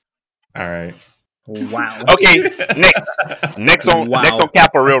 All right. Wow. Okay. Next on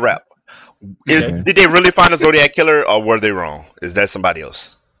Cap or Real Rap. Did they really find a Zodiac killer, or were they wrong? Is that somebody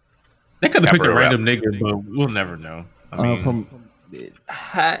else? They could have picked a random nigga, but we'll never know. I mean, from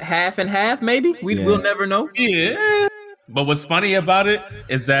half and half, maybe we'll never know. Yeah. But what's funny about it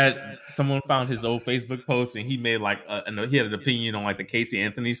is that someone found his old Facebook post and he made like he had an opinion on like the Casey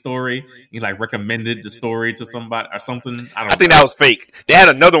Anthony story. He like recommended the story to somebody or something. I think that was fake. They had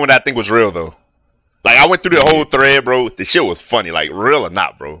another one that I think was real though. Like I went through the whole thread, bro. The shit was funny, like real or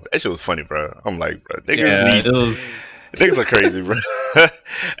not, bro. That shit was funny, bro. I'm like, bro, niggas are crazy, bro.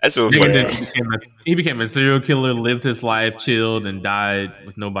 That shit was funny. He became a serial killer, lived his life, chilled, and died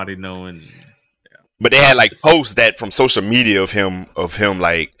with nobody knowing. Yeah. But they had like posts that from social media of him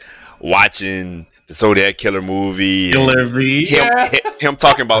like watching the Zodiac Killer movie, him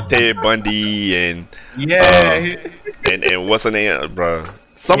talking about Ted Bundy and and what's her name, bro.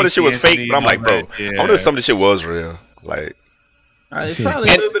 Some of the shit was fake, but I'm like, bro, I wonder if some of the shit was real. Like, it's probably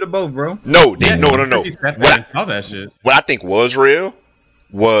a little bit of both, bro. No. All that shit. What I think was real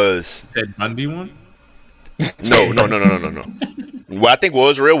was Ted Bundy one. No. What I think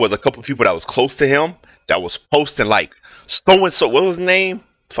was real was a couple people that was close to him that was posting like so and so. What was his name?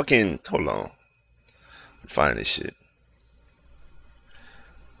 Fucking hold on. Find this shit.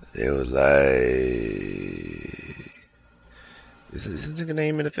 It was like. Is this nigga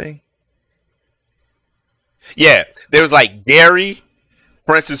name in the thing? Yeah, there was like Gary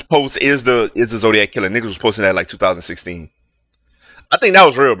Francis post is the Zodiac Killer. Niggas was posting that like 2016. think that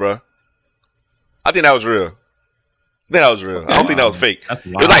was real, bro. I think that was real. I don't think that was fake.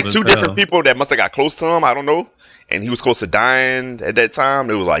 It was like two different people that must have got close to him. I don't know. And he was close to dying at that time.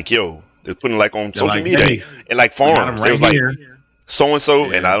 It was like, yo, they're putting like on social media hey, and like forums. It was like so and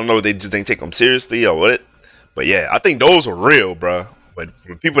so, and I don't know. They just didn't take him seriously or what. But yeah, I think those were real, bro. But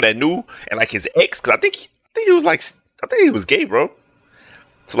for people that knew and like his ex, because I think he was like, I think he was gay, bro.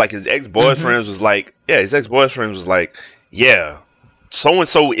 So like his ex-boyfriend was like, yeah, so and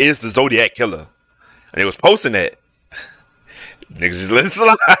so is the Zodiac killer, and they was posting that. Niggas just let it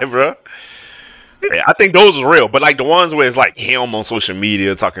slide, bro. Yeah, I think those are real, but like the ones where it's like him on social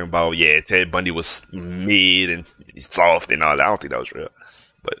media talking about, yeah, Ted Bundy was mid and soft and all that. I don't think that was real,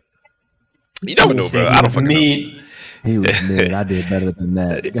 but you never know, bro. I don't fucking know. He was mid. I did better than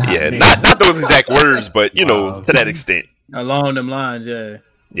that. God, yeah, not those exact words, but you know, to that extent. Along them lines, yeah.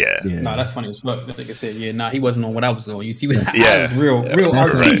 Yeah. No, that's funny as fuck. Like I said, he wasn't on what I was on. You see what I was real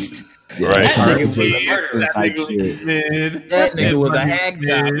artiste. Right. That nigga was a hack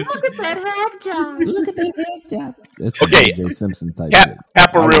job. Look at that hack job. That's okay. J. Simpson type.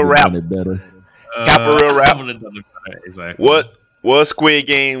 Cap a real rap. Better. Cap a real rap. Exactly. What was Squid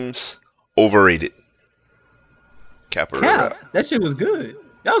Games overrated? Cap a real rap. That shit was good.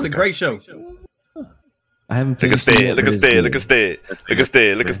 That was a great show. I haven't. Look at Stead. What you got to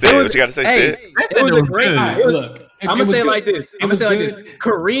say, Stead? It was a great. Look, I'm gonna say it like this.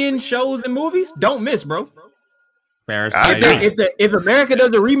 Korean shows and movies don't miss, bro. If America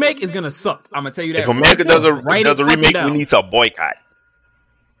does a remake, it's gonna suck. I'm gonna tell you that. If America does a remake, we need to boycott.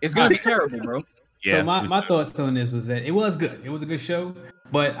 It's gonna be terrible, bro. Yeah. So my thoughts on this was that it was good. It was a good show,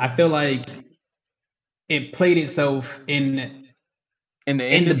 but I feel like it played itself in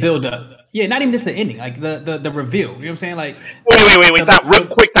the build up. Yeah, not even just the ending, like the reveal. You know what I'm saying? Like, wait,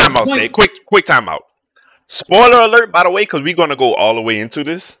 quick time out, Stay. Quick time out. Spoiler alert, by the way, because we're gonna go all the way into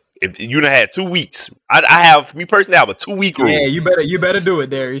this. If you done had 2 weeks, I have a 2-week rule. Yeah, you better do it,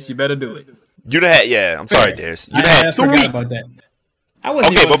 Darius. You better do it. You done had, I'm sorry, Darius. You done had 2 weeks. About that. I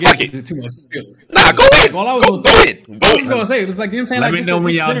wasn't okay, but fuck it. Too much nah, go ahead. All I was gonna say, it was like, you know what I'm saying? Let me know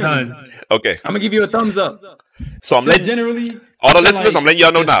when y'all done. Okay, I'm gonna give you a thumbs up. So I'm letting generally all the listeners. I'm letting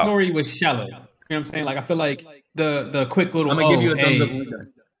y'all know now. The story was shallow. You know what I'm saying? Like I feel like the quick little. I'm gonna give you a thumbs up.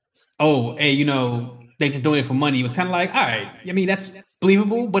 Oh, hey, they just doing it for money. It was kind of like, all right. I mean, that's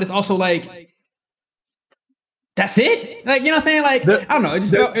believable, but it's also like, that's it. Like, you know what I'm saying? Like, I don't know. It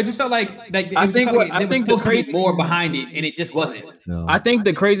just felt like I think the crazy more behind it, and it just wasn't. I think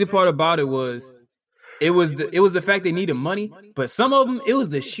the crazy part about it was. It was the fact they needed money, but some of them, it was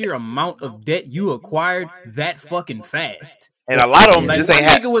the sheer amount of debt you acquired that fucking fast. And a lot of them just ain't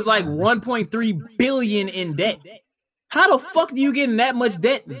had. It was like 1.3 billion in debt. How the fuck do you get in that much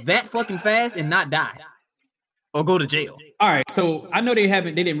debt that fucking fast and not die or go to jail? All right, so I know they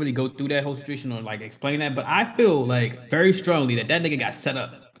didn't really go through that whole situation or like explain that, but I feel like very strongly that nigga got set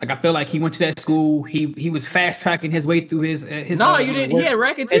up. Like I feel like he went to that school. He was fast tracking his way through his. No, you didn't. He had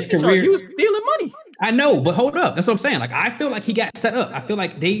racketeering charges. He was stealing money. I know, but hold up. That's what I'm saying. Like, I feel like he got set up. I feel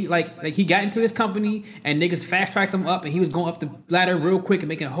like they like he got into his company and niggas fast tracked him up, and he was going up the ladder real quick and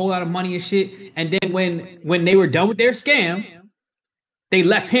making a whole lot of money and shit. And then when they were done with their scam, they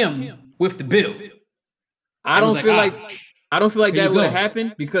left him with the bill. I don't feel like that would have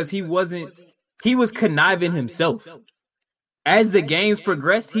happened because he was conniving himself. As the games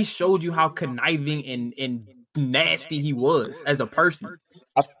progressed, he showed you how conniving and nasty he was as a person.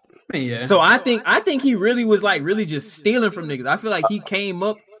 Yeah. So I think he really was like really just stealing from niggas. I feel like he came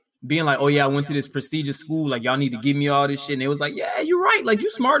up being like, oh yeah, I went to this prestigious school. Like y'all need to give me all this shit. And it was like, yeah, you're right. Like you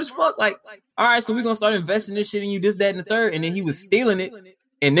smart as fuck. Like, all right, so we're gonna start investing this shit in you, this, that, and the third. And then he was stealing it.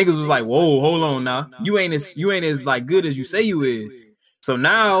 And niggas was like, whoa, hold on now. You ain't as like good as you say you is. So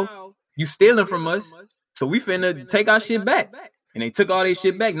now you stealing from us. So we finna take our shit back. And they took all their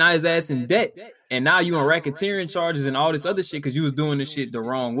shit back. Now his ass in debt. And now you on racketeering charges and all this other shit because you was doing this shit the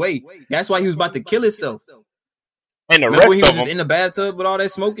wrong way. That's why he was about to kill himself. And the rest he was of them in the bathtub with all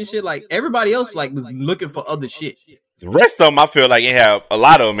that smoking shit. Like everybody else, like was looking for other shit. The rest of them, I feel like a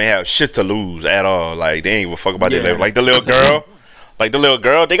lot of them have shit to lose at all. Like they ain't even fuck about their life. Like the little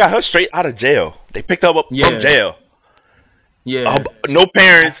girl, they got her straight out of jail. They picked her up from jail. Yeah, no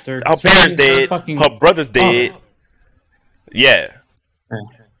parents. Her parents dead. Her brother's dead. Yeah,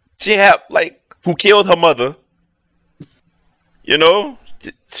 she had who killed her mother. You know,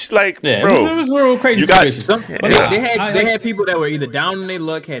 she's like, bro, it was a real crazy situation. They had people that were either down on their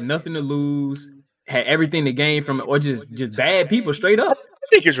luck, had nothing to lose, had everything to gain from it, or just bad people straight up. I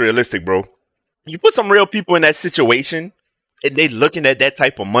think it's realistic, bro. You put some real people in that situation, and they looking at that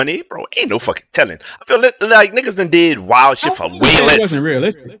type of money, bro, ain't no fucking telling. I feel like niggas done did wild shit for way less. It wasn't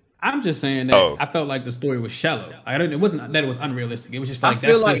realistic. I'm just saying that I felt like the story was shallow. It wasn't that it was unrealistic. It was just like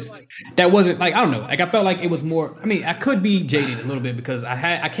that wasn't like, I don't know. Like I felt like it was more. I mean, I could be jaded a little bit because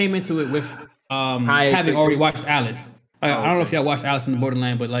I came into it with having already watched Alice. I don't know if y'all watched Alice in the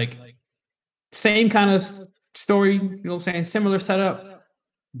Borderland, but like same kind of story. You know what I'm saying? Similar setup,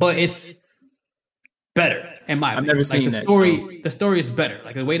 but it's better in my opinion. I've never seen the that story. The story is better.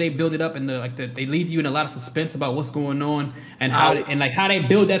 Like the way they build it up and they leave you in a lot of suspense about what's going on and how they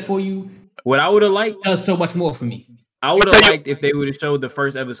build that for you. What I would have liked does so much more for me. I would have liked if they would have showed the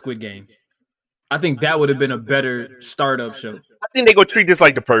first ever Squid Game. I think that would have been a better startup show. I think they go treat this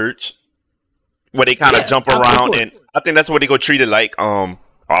like The Purge, where they kind of jump around, and I think that's what they go treat it like. I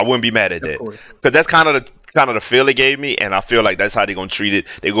wouldn't be mad at that because that's kind of the feel it gave me, and I feel like that's how they're gonna treat it.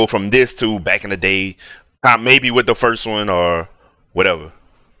 They go from this to back in the day, maybe with the first one or whatever.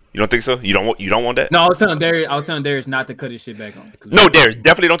 You don't think so? You don't want that? No, I was telling Darius not to cut his shit back on. No, Darius,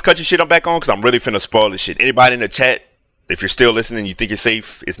 definitely don't cut your shit back on because I'm really finna spoil this shit. Anybody in the chat, if you're still listening, you think it's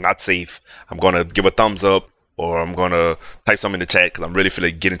safe, it's not safe. I'm gonna give a thumbs up or I'm gonna type something in the chat because I'm really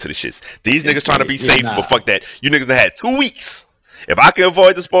finna get into the shits. These niggas trying to be safe, but fuck that. You niggas have had 2 weeks. If I can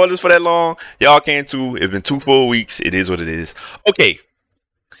avoid the spoilers for that long, y'all can too. It's been 2 full weeks. It is what it is. Okay.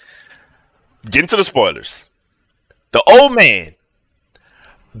 Get into the spoilers. The old man.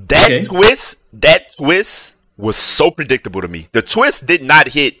 That twist was so predictable to me. The twist did not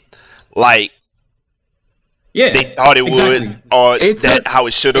hit like they thought it would or how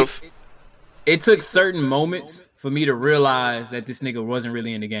it should have. It took certain moments for me to realize that this nigga wasn't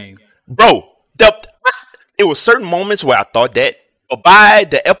really in the game. Bro, it was certain moments where I thought that. But by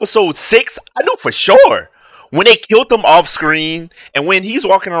the episode 6, I knew for sure. When they killed him off screen, and when he's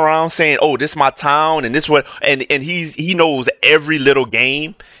walking around saying, "Oh, this is my town," and this what, and he knows every little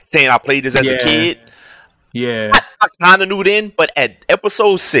game, saying, "I played this as a kid." Yeah, I kind of knew then, but at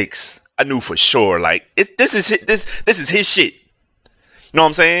episode 6, I knew for sure. Like this is his shit. You know what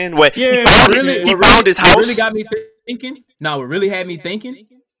I'm saying? Where he found his house. What really got me thinking? No, what really had me thinking?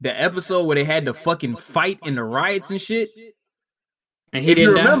 The episode where they had the fucking fight in the riots and shit. And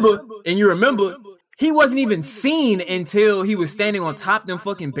you remember. He wasn't even seen until he was standing on top of them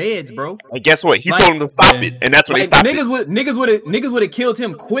fucking beds, bro. And guess what? He told him to stop it, and that's when they stopped it. Niggas would have killed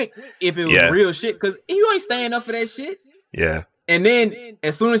him quick if it was real shit, because you ain't staying up for that shit. Yeah. And then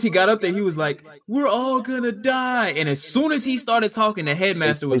as soon as he got up there, he was like, "We're all gonna die." And as soon as he started talking, the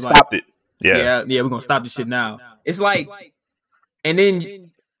headmaster was like, "Stopped it." Yeah, we're gonna stop this shit now. It's like, and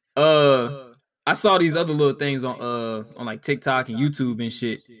then I saw these other little things on like TikTok and YouTube and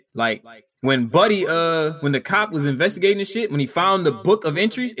shit, like. When Buddy, when the cop was investigating the shit, when he found the book of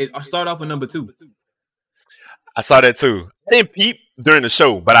entries, it started off with number 2. I saw that too. I didn't peep during the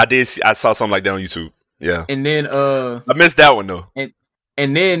show, but I saw something like that on YouTube. Yeah. And then I missed that one though.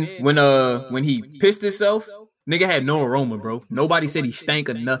 And then when he pissed himself, nigga had no aroma, bro. Nobody said he stank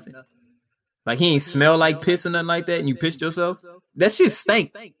or nothing. Like he ain't smell like piss or nothing like that, and you pissed yourself. That shit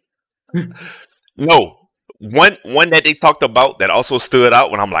stank. No. One that they talked about that also stood out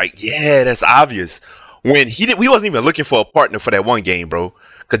when I'm like, yeah, that's obvious. When he wasn't even looking for a partner for that one game, bro.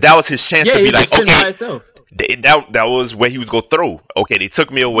 Because that was his chance to be like, okay, that was where he was going to throw. Okay, they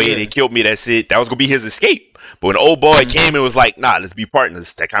took me away, they killed me, that's it. That was going to be his escape. But when the old boy came and was like, nah, let's be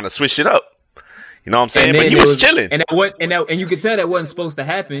partners, that kind of switched it up. You know what I'm saying? But he was chilling. And you could tell that wasn't supposed to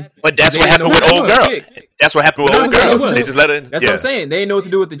happen. But that's what happened with old girl. That's what happened with old girl. They just let her. That's what I'm saying. They didn't know what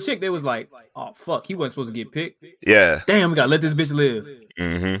to do with the chick. They was like, oh, fuck, he wasn't supposed to get picked. Yeah. Damn, we got to let this bitch live.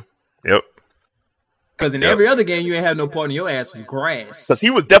 Mm-hmm. Yep. Because in every other game, you ain't have no partner. Your ass was grass. Because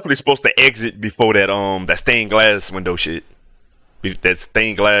he was definitely supposed to exit before that stained glass window shit. That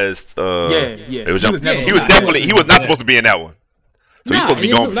stained glass. It was he was not supposed to be in that one. So he's supposed to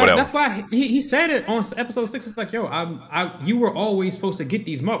be gone before that. That's why he said it on episode 6. It's like, yo, you were always supposed to get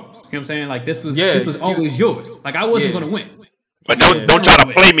these marbles. You know what I'm saying? Like this was always yours. Like I wasn't gonna win. But don't try to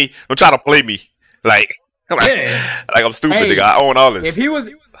play me. Don't try to play me. Like I'm stupid, nigga. I own all this. If he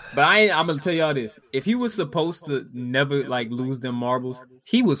was, but I'm gonna tell y'all this. If he was supposed to never like lose them marbles,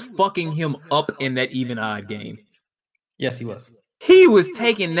 he was fucking him up in that even odd game. Yes, he was. He was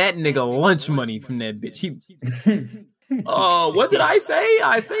taking that nigga lunch money from that bitch. What did I say?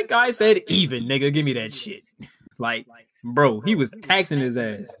 I think I said even, nigga. Give me that shit. Like, bro, he was taxing his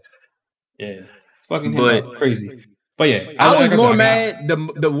ass. Yeah, fucking him up crazy. But yeah, I was more mad.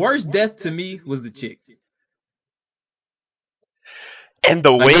 The worst death to me was the chick. And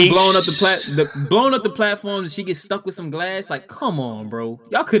the way blowing up the platform, she gets stuck with some glass. Like, come on, bro.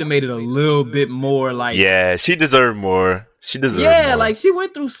 Y'all could have made it a little bit more like. Yeah, she deserved more. She deserves Yeah, more. like she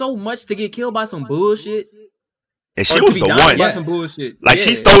went through so much to get killed by some bullshit. And she was the one. By some bullshit. Like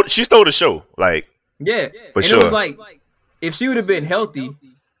she stole the show. Like for sure. It was like if she would have been healthy,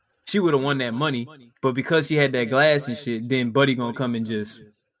 she would have won that money. But because she had that glass and shit, then Buddy gonna come and just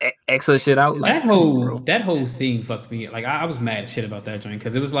X her shit out. Like, that whole scene fucked me. Like I was mad as shit about that joint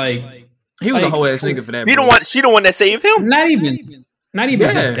because it was like he was a whole ass nigga for that. She the one that saved him. Not even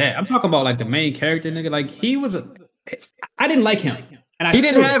just that. I'm talking about like the main character nigga. Like I didn't like him, and he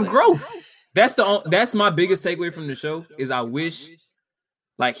didn't have growth. That's my biggest takeaway from the show is I wish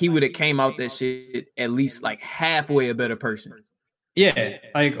like he would have came out that shit at least like halfway a better person. Yeah,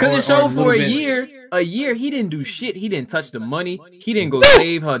 like because it showed for a year he didn't do shit. He didn't touch the money. He didn't go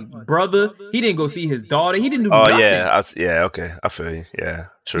save her brother. He didn't go see his daughter. He didn't do nothing. Okay, I feel you. Yeah,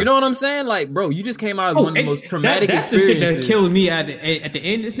 true. You know what I'm saying? Like, bro, you just came out of one of the most traumatic experiences. That's the shit that kills me at the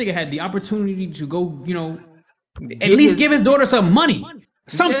end. This nigga had the opportunity to go, you know, at least give his daughter some money,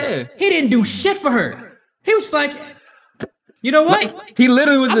 something. Yeah. He didn't do shit for her. He was like, you know what? Like, he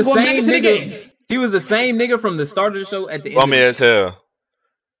literally was the same nigga. He was the same nigga from the start of the show at the end. Bummy as hell.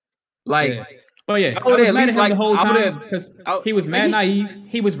 Like, oh yeah, I was mad at him the whole time because he was mad naive.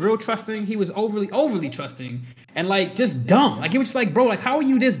 He was real trusting. He was overly trusting and like just dumb. Like it was just like, bro, like how are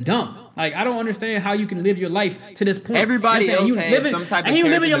you this dumb? Like I don't understand how you can live your life to this point. Everybody else has some type of and you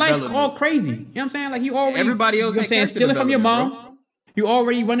living your life development. all crazy. You know what I'm saying? Like you already everybody else saying stealing from your mom. Bro. You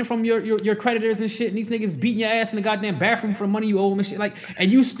already running from your creditors and shit, and these niggas beating your ass in the goddamn bathroom for money you owe them and shit. Like, and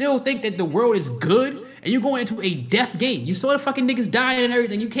you still think that the world is good, and you going into a death game. You saw the fucking niggas dying and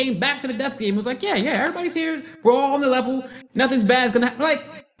everything. You came back to the death game. It was like, yeah, everybody's here. We're all on the level. Nothing's bad is gonna happen. Like,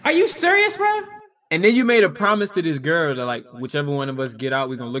 are you serious, bro? And then you made a promise to this girl that like, whichever one of us get out,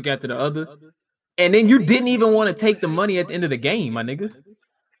 we're gonna look after the other. And then you didn't even want to take the money at the end of the game, my nigga.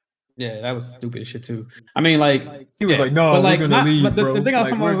 Yeah, that was stupid shit too. I mean, like he was like, "No, we're gonna leave, but bro." The thing I was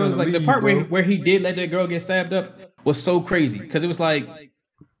talking about was like the part bro. where he did let that girl get stabbed up was so crazy because it was like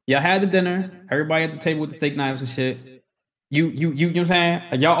y'all had the dinner, everybody at the table with the steak knives and shit. You know what I'm saying?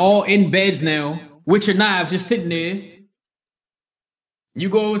 Like, y'all all in beds now with your knives just sitting there. You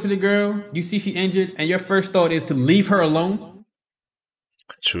go over to the girl, you see she injured, and your first thought is to leave her alone.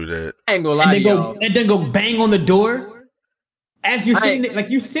 True that. I ain't gonna lie to y'all. And then go bang on the door. As you're sitting there, like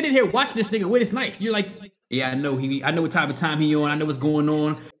you sitting here watching this nigga with his knife, you're like, yeah, I know what type of time he on. I know what's going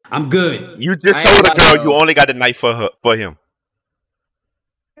on. I'm good. You just told the girl you only got the knife for him.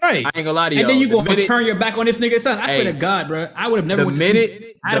 Right. I ain't gonna lie to you. And then you gonna turn your back on this nigga, son. I swear to God, bro, I would have never.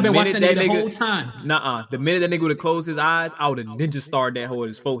 I'd have been watching that nigga the whole time. Nuh-uh. The minute that nigga would have closed his eyes, I would have ninja starred that hole in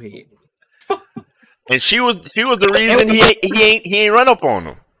his forehead. And she was the reason he ain't run up on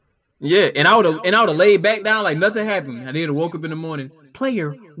him. Yeah, and I would have laid back down like nothing happened. I didn't woke up in the morning.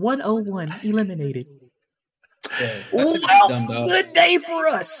 Player 101 eliminated. Yeah, good day for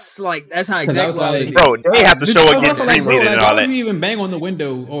us. Like that's how exactly. Like, bro, they have to show it getting cremated and all that. Why would you even bang on the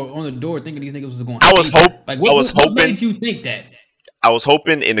window or on the door thinking these niggas was going? I was hoping. What made you think that? I was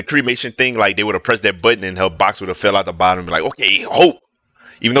hoping in the cremation thing, like they would have pressed that button and her box would have fell out the bottom. And be like, okay, hope.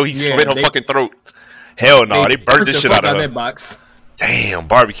 Even though he slit her fucking throat. Hell no, they burnt this shit out of her. That box. Damn,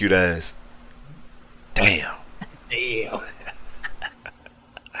 barbecued ass. Damn.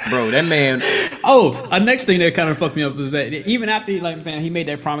 Bro, that man. Oh, a next thing that kind of fucked me up was that even after, like I'm saying, he made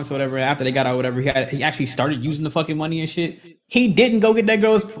that promise or whatever, after they got out, whatever, he actually started using the fucking money and shit. He didn't go get that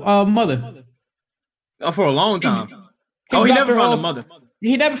girl's mother. For a long time. He never found the mother.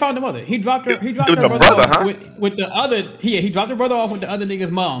 He never found the mother. He dropped her. He dropped her brother off with the other. He dropped her brother off with the other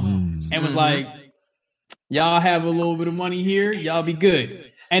nigga's mom, and was like, "Y'all have a little bit of money here. Y'all be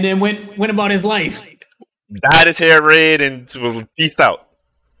good." And then went about his life. Dyed his hair red and was peaced out.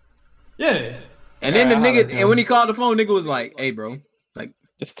 Yeah. And then the nigga, and when he called the phone, nigga was like, "Hey, bro, like,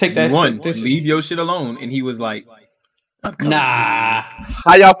 just take that leave your shit alone." And he was like, "Nah."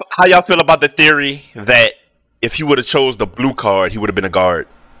 How y'all feel about the theory that if he would have chose the blue card, he would have been a guard,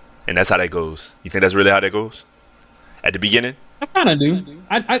 and that's how that goes? You think that's really how that goes at the beginning? I kind of do.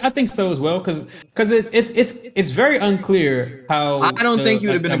 I think so as well because it's very unclear how I don't think he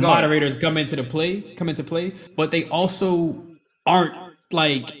would have been a guard. Moderators come into play, but they also aren't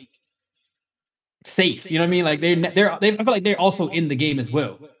like safe. You know what I mean? Like I feel like they're also in the game as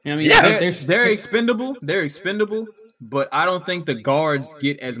well. You know what I mean? Yeah, they're expendable. They're expendable, but I don't think the guards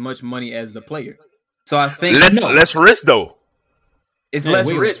get as much money as the player. So I think less risk though. It's less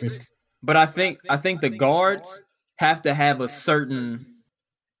risk. But I think the guards have to have a certain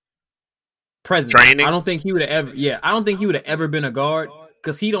presence. Training. I don't think he would have ever. Yeah, I don't think he would have ever been a guard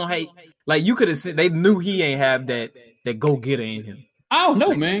because he don't hate. Like you could have said, they knew he ain't have that go getter in him. I don't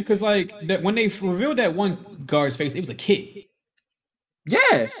know, man, because like when they revealed that one guard's face. It was a kid.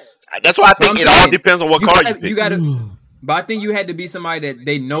 Yeah, That's why I think it all depends on what card you pick. You gotta, but I think you had to be somebody that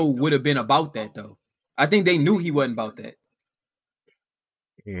they know would have been about that though. I think they knew he wasn't about that.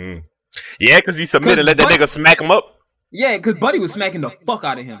 Mm. Yeah, because he submitted, let that nigga smack him up. Yeah, because Buddy was smacking the fuck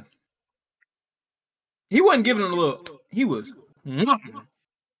out of him. He wasn't giving him a little. He was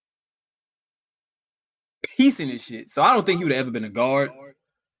piecing his shit. So I don't think he would have ever been a guard.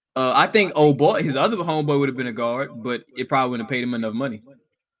 I think old boy, his other homeboy would have been a guard, but it probably wouldn't have paid him enough money.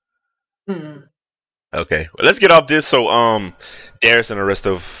 Okay, well, let's get off this so Darius and the rest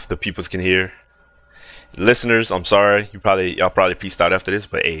of the peoples can hear. Listeners, I'm sorry, y'all probably pieced out after this,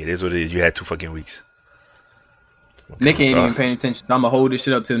 but hey, it is what it is. You had 2 fucking weeks. Okay, Nick ain't even paying attention. So I'm gonna hold this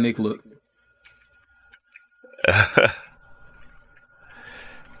shit up till Nick look.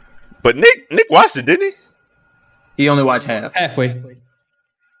 But Nick watched it, didn't he? He only watched halfway.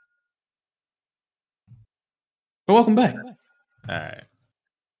 But welcome back. All right.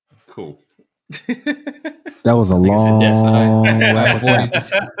 Cool. That was a long episode.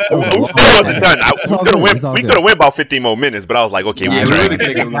 We still wasn't done. We could have went about 15 more minutes, but I was like, okay, we're trying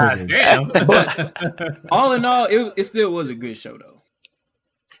to get But all in all, it still was a good show though.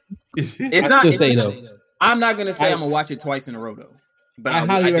 It's not. I'm not gonna say I'm gonna watch it twice in a row though. But I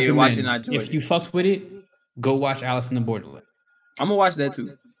highly recommend. Watch it and I enjoyed if you fucked with it, go watch Alice in the Borderland. I'm gonna watch that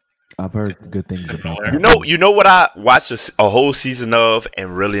too. I've heard good things about that. You know what I watched a whole season of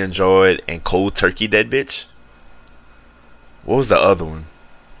and really enjoyed and cold turkey that bitch? What was the other one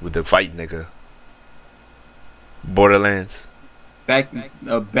with the fight nigga? Borderlands. Badlands.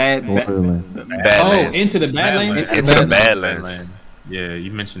 Into the Badlands. Into the Badlands. Yeah,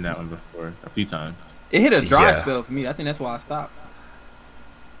 you mentioned that one before a few times. It hit a dry spell for me. I think that's why I stopped.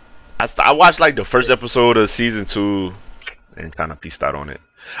 I watched like the first episode of season 2 and kind of pieced out on it.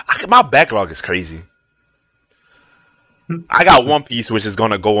 My backlog is crazy. I got One Piece, which is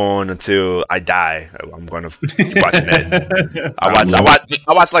gonna go on until I die. I'm gonna keep watching that.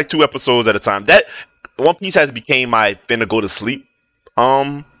 I watch like 2 episodes at a time. That One Piece has became my finna go to sleep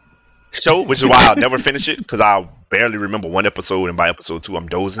show, which is why I'll never finish it because I'll barely remember 1 episode, and by episode 2 I'm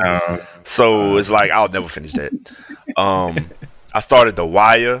dozing. So it's like I'll never finish that. I started The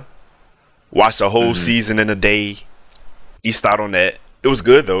Wire, watched the whole season in a day. East out on that. It was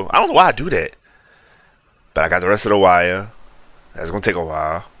good though. I don't know why I do that, but I got the rest of The Wire. That's gonna take a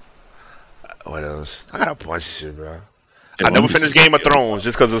while. What else? I got a bunch of shit, bro. I never finished Game of Thrones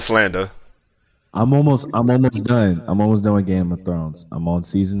just because of slander. I'm almost done. I'm almost done with Game of Thrones. I'm on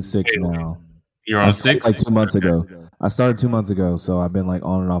season 6 now. You're on 6? Like 2 months ago. I started 2 months ago, so I've been like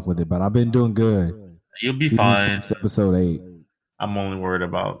on and off with it, but I've been doing good. You'll be season fine. 6, episode 8. I'm only worried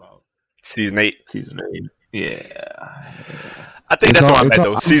about season 8. Yeah. I think that's where I'm at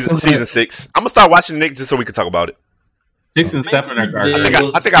though. Season 6. I'm gonna start watching Nick just so we can talk about it. 6 and 7 are.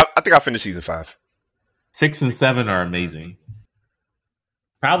 I think I finished season 5. 6 and 7 are amazing.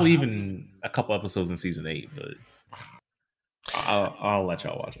 Probably even a couple episodes in season 8, but I'll let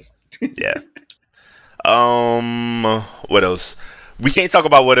y'all watch it. Yeah. What else? We can't talk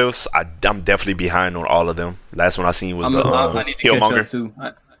about what else. I'm definitely behind on all of them. Last one I seen was I need to Killmonger. Too.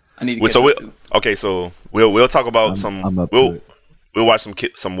 I need to catch up too. Okay, so we'll talk about we'll watch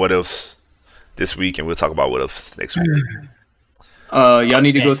some what else this week, and we'll talk about what else next week. Y'all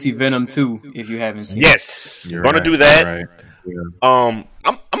need to go see Venom 2 if you haven't seen. Yes, gonna do that. Right. Yeah. I'm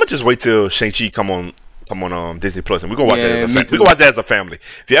gonna just wait till Shang-Chi come on Disney Plus, and we're gonna watch that as a family. We can watch that as a family.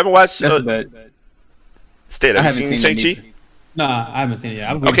 If you haven't watched, that's bad. Stead, have you seen Shang-Chi? Nah, I haven't seen it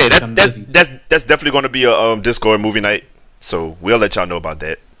yet. Okay, that's definitely going to be a Discord movie night, so we'll let y'all know about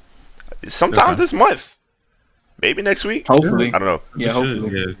that. Sometime this month, maybe next week. Hopefully, I don't know. Yeah, hopefully.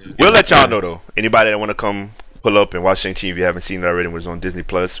 Yeah. We'll let y'all know though. Anybody that want to come pull up and watch Shang-Chi, if you haven't seen it already, and was on Disney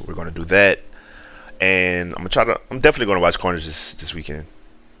Plus, we're going to do that. And I'm definitely going to watch Corners this weekend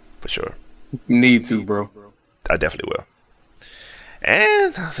for sure. Need to, bro. I definitely will.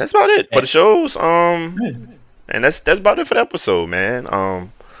 And that's about it for the shows. And that's about it for the episode,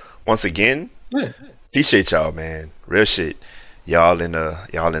 man. Once again, appreciate y'all, man. Real shit. Y'all in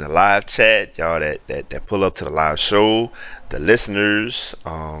the live chat, y'all that pull up to the live show, the listeners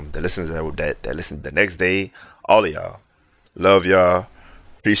that listen the next day, all of y'all. Love y'all.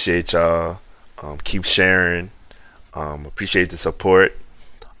 Appreciate y'all. Keep sharing. Appreciate the support.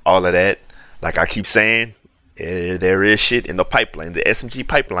 All of that. Like I keep saying, there is shit in the pipeline, the SMG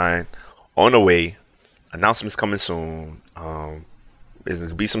pipeline on the way. Announcements coming soon. There's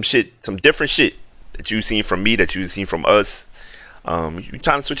gonna be some different shit that you've seen from me, that you've seen from us. You're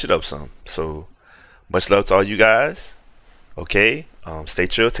trying to switch it up some. So much love to all you guys. Okay. Stay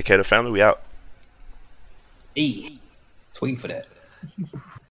chill. Take care of the family. We out. Hey, just waiting for that.